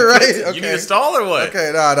structure it, together. right? You Okay. need a stall or what?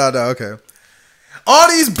 Okay, no. Okay. All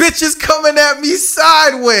these bitches coming at me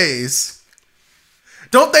sideways.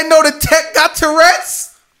 Don't they know the tech got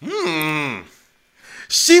Tourette's?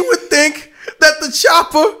 She would think that the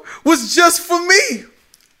chopper was just for me.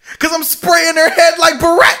 Cause I'm spraying her head like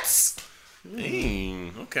barrettes.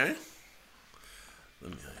 Okay.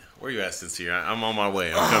 Where you at, Sincere? I'm on my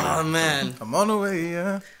way. I'm coming. Oh, man. I'm on the way,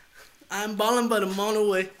 yeah. I'm balling, but I'm on the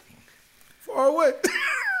way. Far away.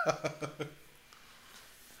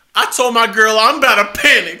 I told my girl I'm about to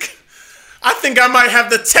panic. I think I might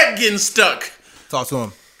have the tech getting stuck. Talk to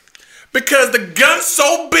him. Because the gun's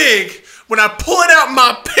so big, when I pull it out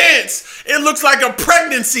my pants, it looks like a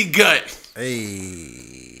pregnancy gut.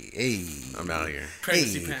 Hey. I'm out here.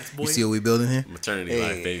 Pregnancy pants, boy. You see what we building here? Maternity Hey.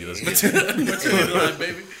 life, baby. Let's get it. Maternity life,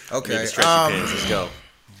 baby. Okay. Maybe stretchy pants. Let's go.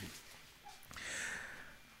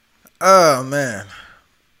 Oh, man.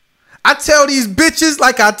 I tell these bitches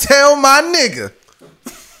like I tell my nigga.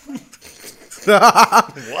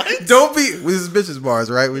 What? Don't be. This is bitches bars,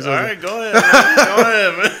 right? All right, go ahead. Man. Go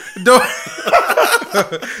ahead, man. Don't.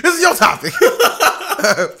 This is your topic.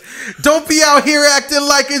 Don't be out here acting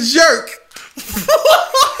like a jerk.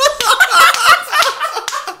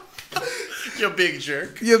 You big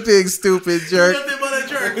jerk. You big stupid jerk. Nothing but a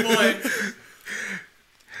jerk, boy.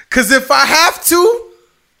 Cause if I have to,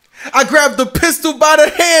 I grab the pistol by the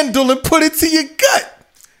handle and put it to your gut.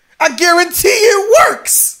 I guarantee it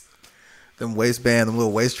works. Them waistband, them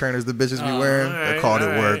little waist trainers the bitches be wearing, they're called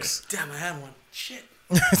It Works. Damn, I had one. Shit.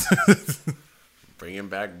 Bring it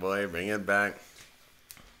back, boy. Bring it back.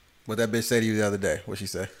 What that bitch say to you the other day? What'd she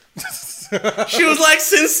say? She was like,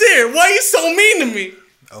 sincere. Why you so mean to me?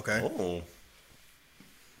 Okay. Oh.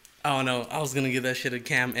 I don't know. I was going to give that shit a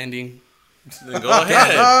cam ending. Then go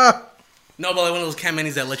ahead. No, but like one of those cam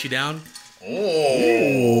endings that let you down.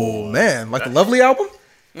 Oh, man. Like the Lovely album?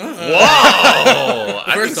 Whoa!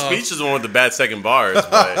 I think First off- Speech is the one with the bad second bars,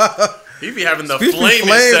 but he be having the Speech be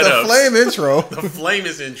flamest setup. the flame intro. The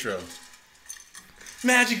flamest intro.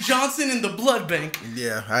 Magic Johnson in the blood bank.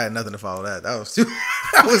 Yeah, I had nothing to follow that. That was too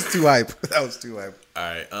that was too hype. That was too hype. All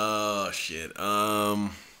right. Oh shit. I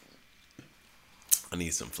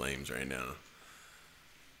need some flames right now.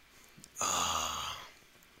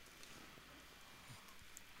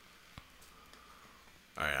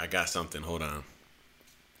 All right, I got something. Hold on.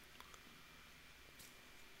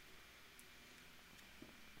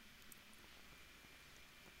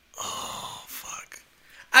 Oh fuck.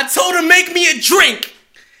 I told her make me a drink.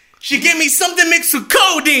 She gave me something mixed with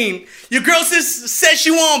codeine. Your girl said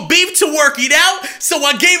she want beef to work it out, so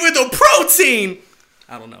I gave her the protein.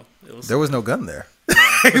 I don't know. There was no gun there.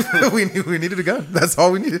 we needed a gun. That's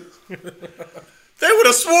all we needed. They would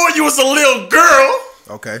have sworn you was a little girl.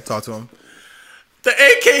 Okay, talk to him. The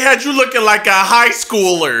AK had you looking like a high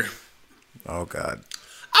schooler. Oh God.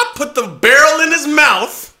 I put the barrel in his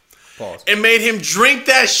mouth. Pause. And made him drink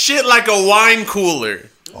that shit like a wine cooler.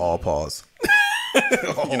 All pause.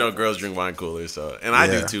 You know, girls drink wine coolers, so and I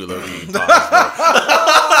do too, low key.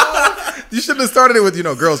 You shouldn't have started it with,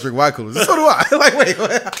 girls drink wine coolers. So do I. Like, wait.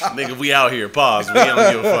 Nigga, we out here. Pause. We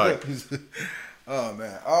don't give a fuck. Oh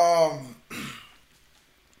man.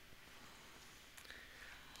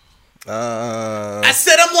 I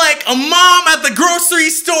said I'm like a mom at the grocery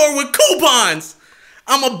store with coupons.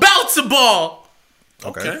 I'm about to ball.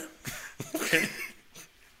 Okay.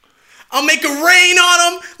 I'll make it rain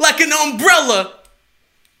on them like an umbrella.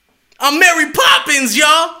 I'm Mary Poppins,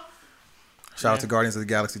 y'all. Shout out to Guardians of the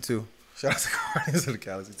Galaxy 2. Shout out to Guardians of the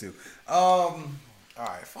Galaxy 2. All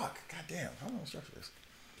right, fuck. God damn. How am I gonna structure this?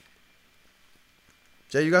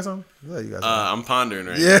 Jay, you got something? Yeah, you got something. I'm pondering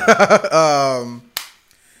right now. Yeah.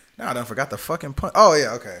 Nah, I done forgot the fucking punch. Oh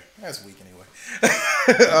yeah, okay. That's weak anyway.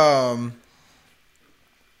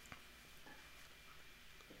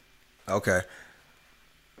 Okay.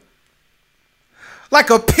 Like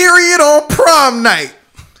a period on prom night.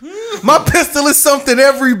 My pistol is something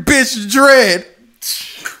every bitch dread.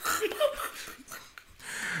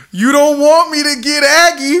 You don't want me to get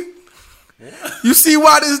aggy. You see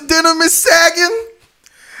why this denim is sagging?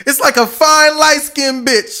 It's like a fine light-skinned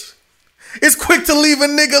bitch. It's quick to leave a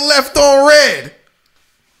nigga left on red.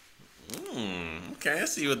 Okay, I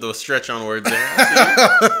see what the stretch on words there.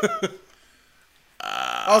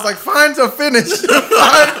 I was like, find a finish.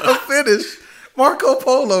 Find a finish. Marco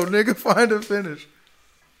Polo, nigga, find a finish.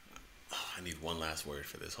 I need one last word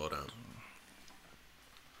for this. Hold on.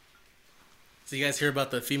 So you guys hear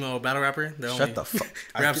about the female battle rapper? Shut the fuck.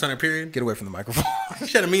 Raps on her period. Get away from the microphone.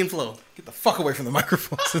 She had a mean flow. Get the fuck away from the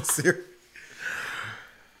microphone, sincere.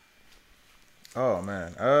 Oh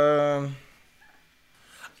man.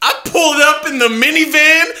 I pulled up in the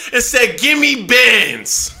minivan and said, "Give me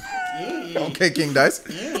bands." Okay, King Dice.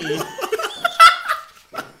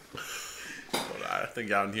 I think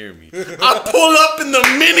y'all can hear me. I pulled up in the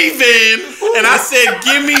minivan and I said,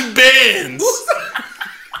 "Give me bands."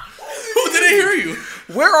 Who didn't hear you?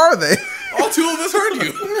 Where are they? All two of us heard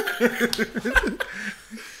you.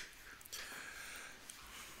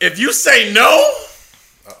 If you say no,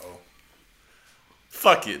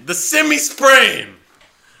 fuck it. The semi-spraying.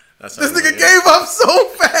 That's This nigga gave up so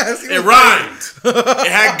fast. It rhymed.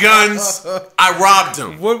 It had guns. I robbed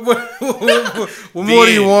him. What more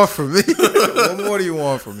do you want from me? What more do you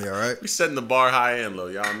want from me, all right? We setting the bar high and low,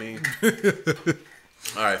 y'all mean?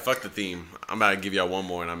 All right, fuck the theme. I'm about to give y'all one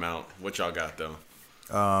more and I'm out. What y'all got, though?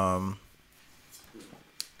 I'm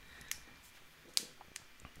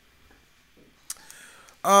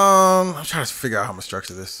trying to figure out how I'm gonna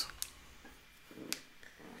structure this.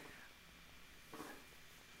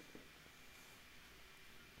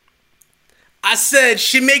 I said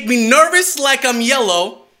she make me nervous like I'm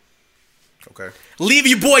yellow. Okay. Leave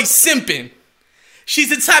your boy simping. She's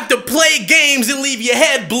the type to play games and leave your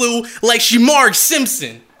head blue like she Marge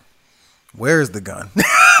Simpson. Where's the gun?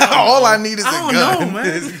 All I need is a gun. I don't know,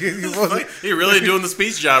 man. He really doing the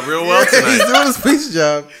speech job real well tonight. He's doing the speech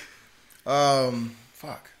job.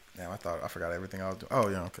 Fuck. Damn, I forgot everything I was doing. Oh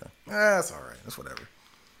yeah, okay. That's all right. That's whatever.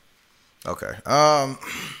 Okay.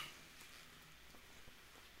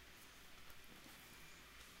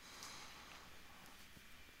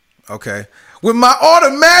 Okay. With my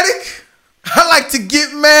automatic, I like to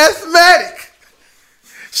get mathematic.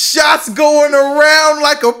 Shots going around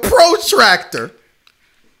like a protractor.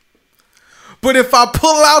 But if I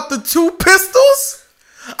pull out the two pistols,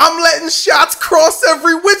 I'm letting shots cross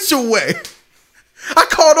every which way. I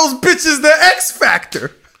call those bitches the X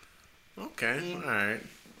Factor. Okay, all right.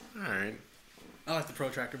 I like the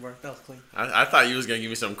protractor part. That was clean. I thought you was gonna give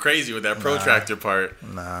me something crazy with that protractor part.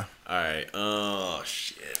 Nah. All right. Oh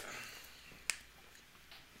shit.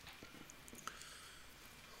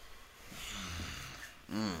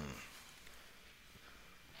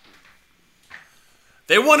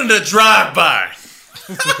 They wanted a drive-by,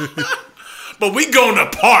 but we gonna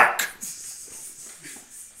park.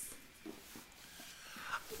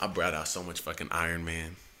 I brought out so much fucking Iron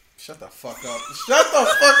Man. Shut the fuck up. Shut the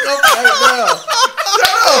fuck up right now.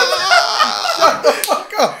 Shut the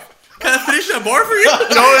fuck up. Can I finish that bar for you?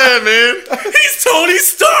 Go ahead, man. He's Tony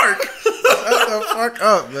Stark. Shut the fuck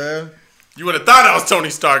up, man. You would have thought I was Tony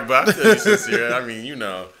Stark, but I feel you sincere. I mean, you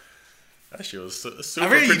know, that shit was super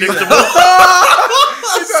predictable.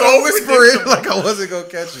 You gotta whisper it like I wasn't gonna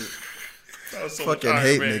catch it. So fucking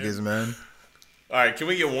hate niggas, man. All right, can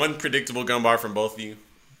we get one predictable gun bar from both of you?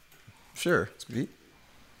 Sure. Speak.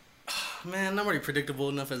 Man, I'm already predictable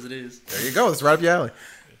enough as it is. There you go. It's right up your alley.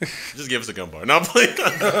 Just give us a gun bar. No, I'm playing.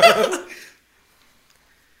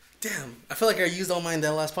 Damn, I feel like I used all mine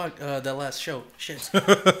that last show. Shit.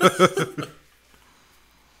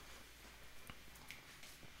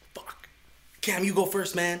 Fuck. Cam, you go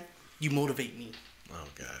first, man. You motivate me. Oh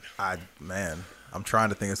God. I'm trying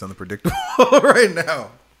to think of something predictable right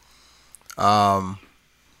now.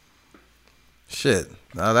 Shit.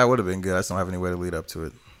 No, that would have been good. I just don't have any way to lead up to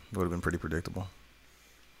it. It would have been pretty predictable.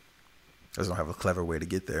 I just don't have a clever way to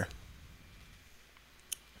get there.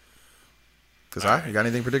 Cause you got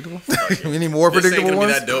anything predictable? Any more predictable ones? This ain't gonna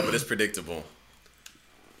ones? be that dope, but it's predictable.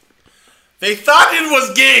 They thought it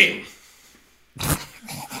was game.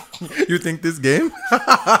 You think this game?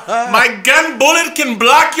 My gun bullet can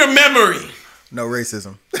block your memory. No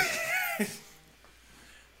racism.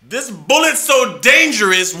 This bullet's so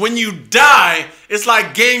dangerous, when you die, it's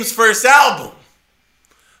like Game's first album.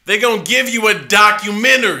 They gonna give you a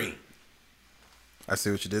documentary. I see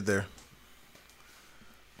what you did there.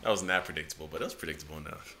 That wasn't that predictable, but it was predictable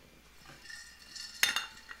enough.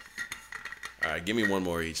 All right, give me one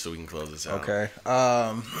more each so we can close this out. Okay.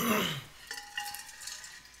 All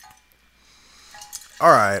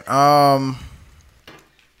right.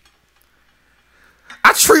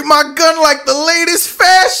 I treat my gun like the latest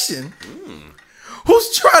fashion.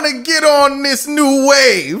 Who's trying to get on this new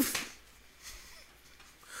wave?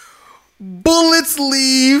 Bullets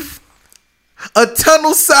leave a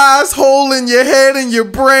tunnel-sized hole in your head and your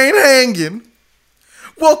brain hanging.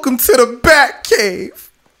 Welcome to the Bat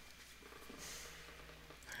Cave.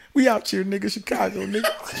 We out here, nigga. Chicago,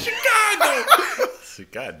 nigga. Chicago.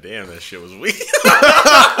 God damn, that shit was weak.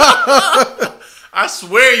 I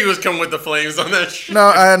swear you was coming with the flames on that shit. No,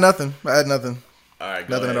 I had nothing. All right,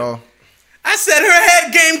 nothing at all. I said her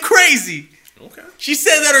head game crazy. Okay. She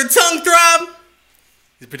said that her tongue throb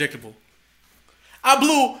is predictable. I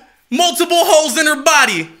blew multiple holes in her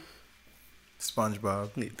body.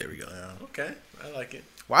 SpongeBob. There we go. Yeah. Okay, I like it.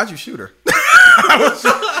 Why'd you shoot her?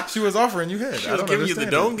 She was offering you head. She was giving you the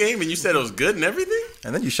dome game, and you said it was good and everything.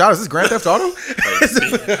 And then you shot us. This is Grand Theft Auto.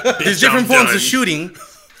 There's different forms of shooting.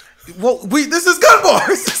 Well, this is gun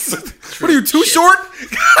bars. What are you, too short?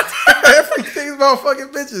 Everything's about fucking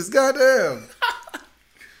bitches. Goddamn.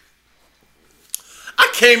 I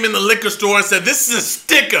came in the liquor store and said, "This is a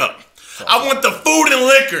stick up. I want the food and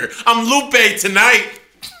liquor. I'm Lupe tonight."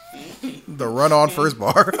 The run on first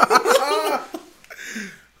bar.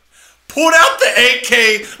 Pulled out the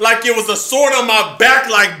AK like it was a sword on my back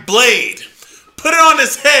like Blade. Put it on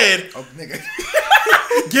his head. Oh, nigga.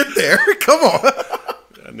 Get there. Come on.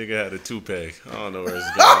 That nigga had a toupee. I don't know where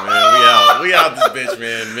it's going, man. We out this bitch,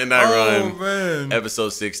 man. Midnight Run. Man. Episode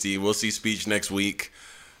 60. We'll see Speech next week.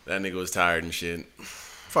 That nigga was tired and shit.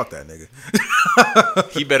 Fuck that nigga.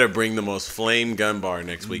 He better bring the most flame gun bar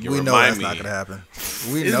next week. We know that's not gonna happen.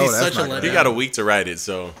 We It'd know be that's such a not gonna letdown. He got a week to write it,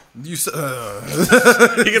 so You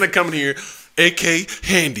he gonna come in here. AK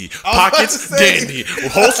handy, pockets dandy,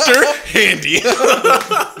 holster handy.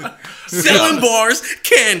 Selling bars,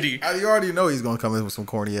 candy. You already know he's gonna come in with some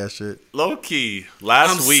corny ass shit. Low key,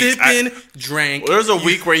 last I'm week sipping, drank. there was a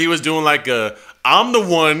week where he was doing like I'm the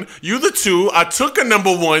one, you the two. I took a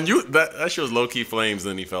number one. That shit was low key flames.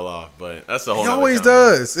 Then he fell off, but that's the whole. He nother always convo.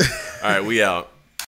 does. All right, we out.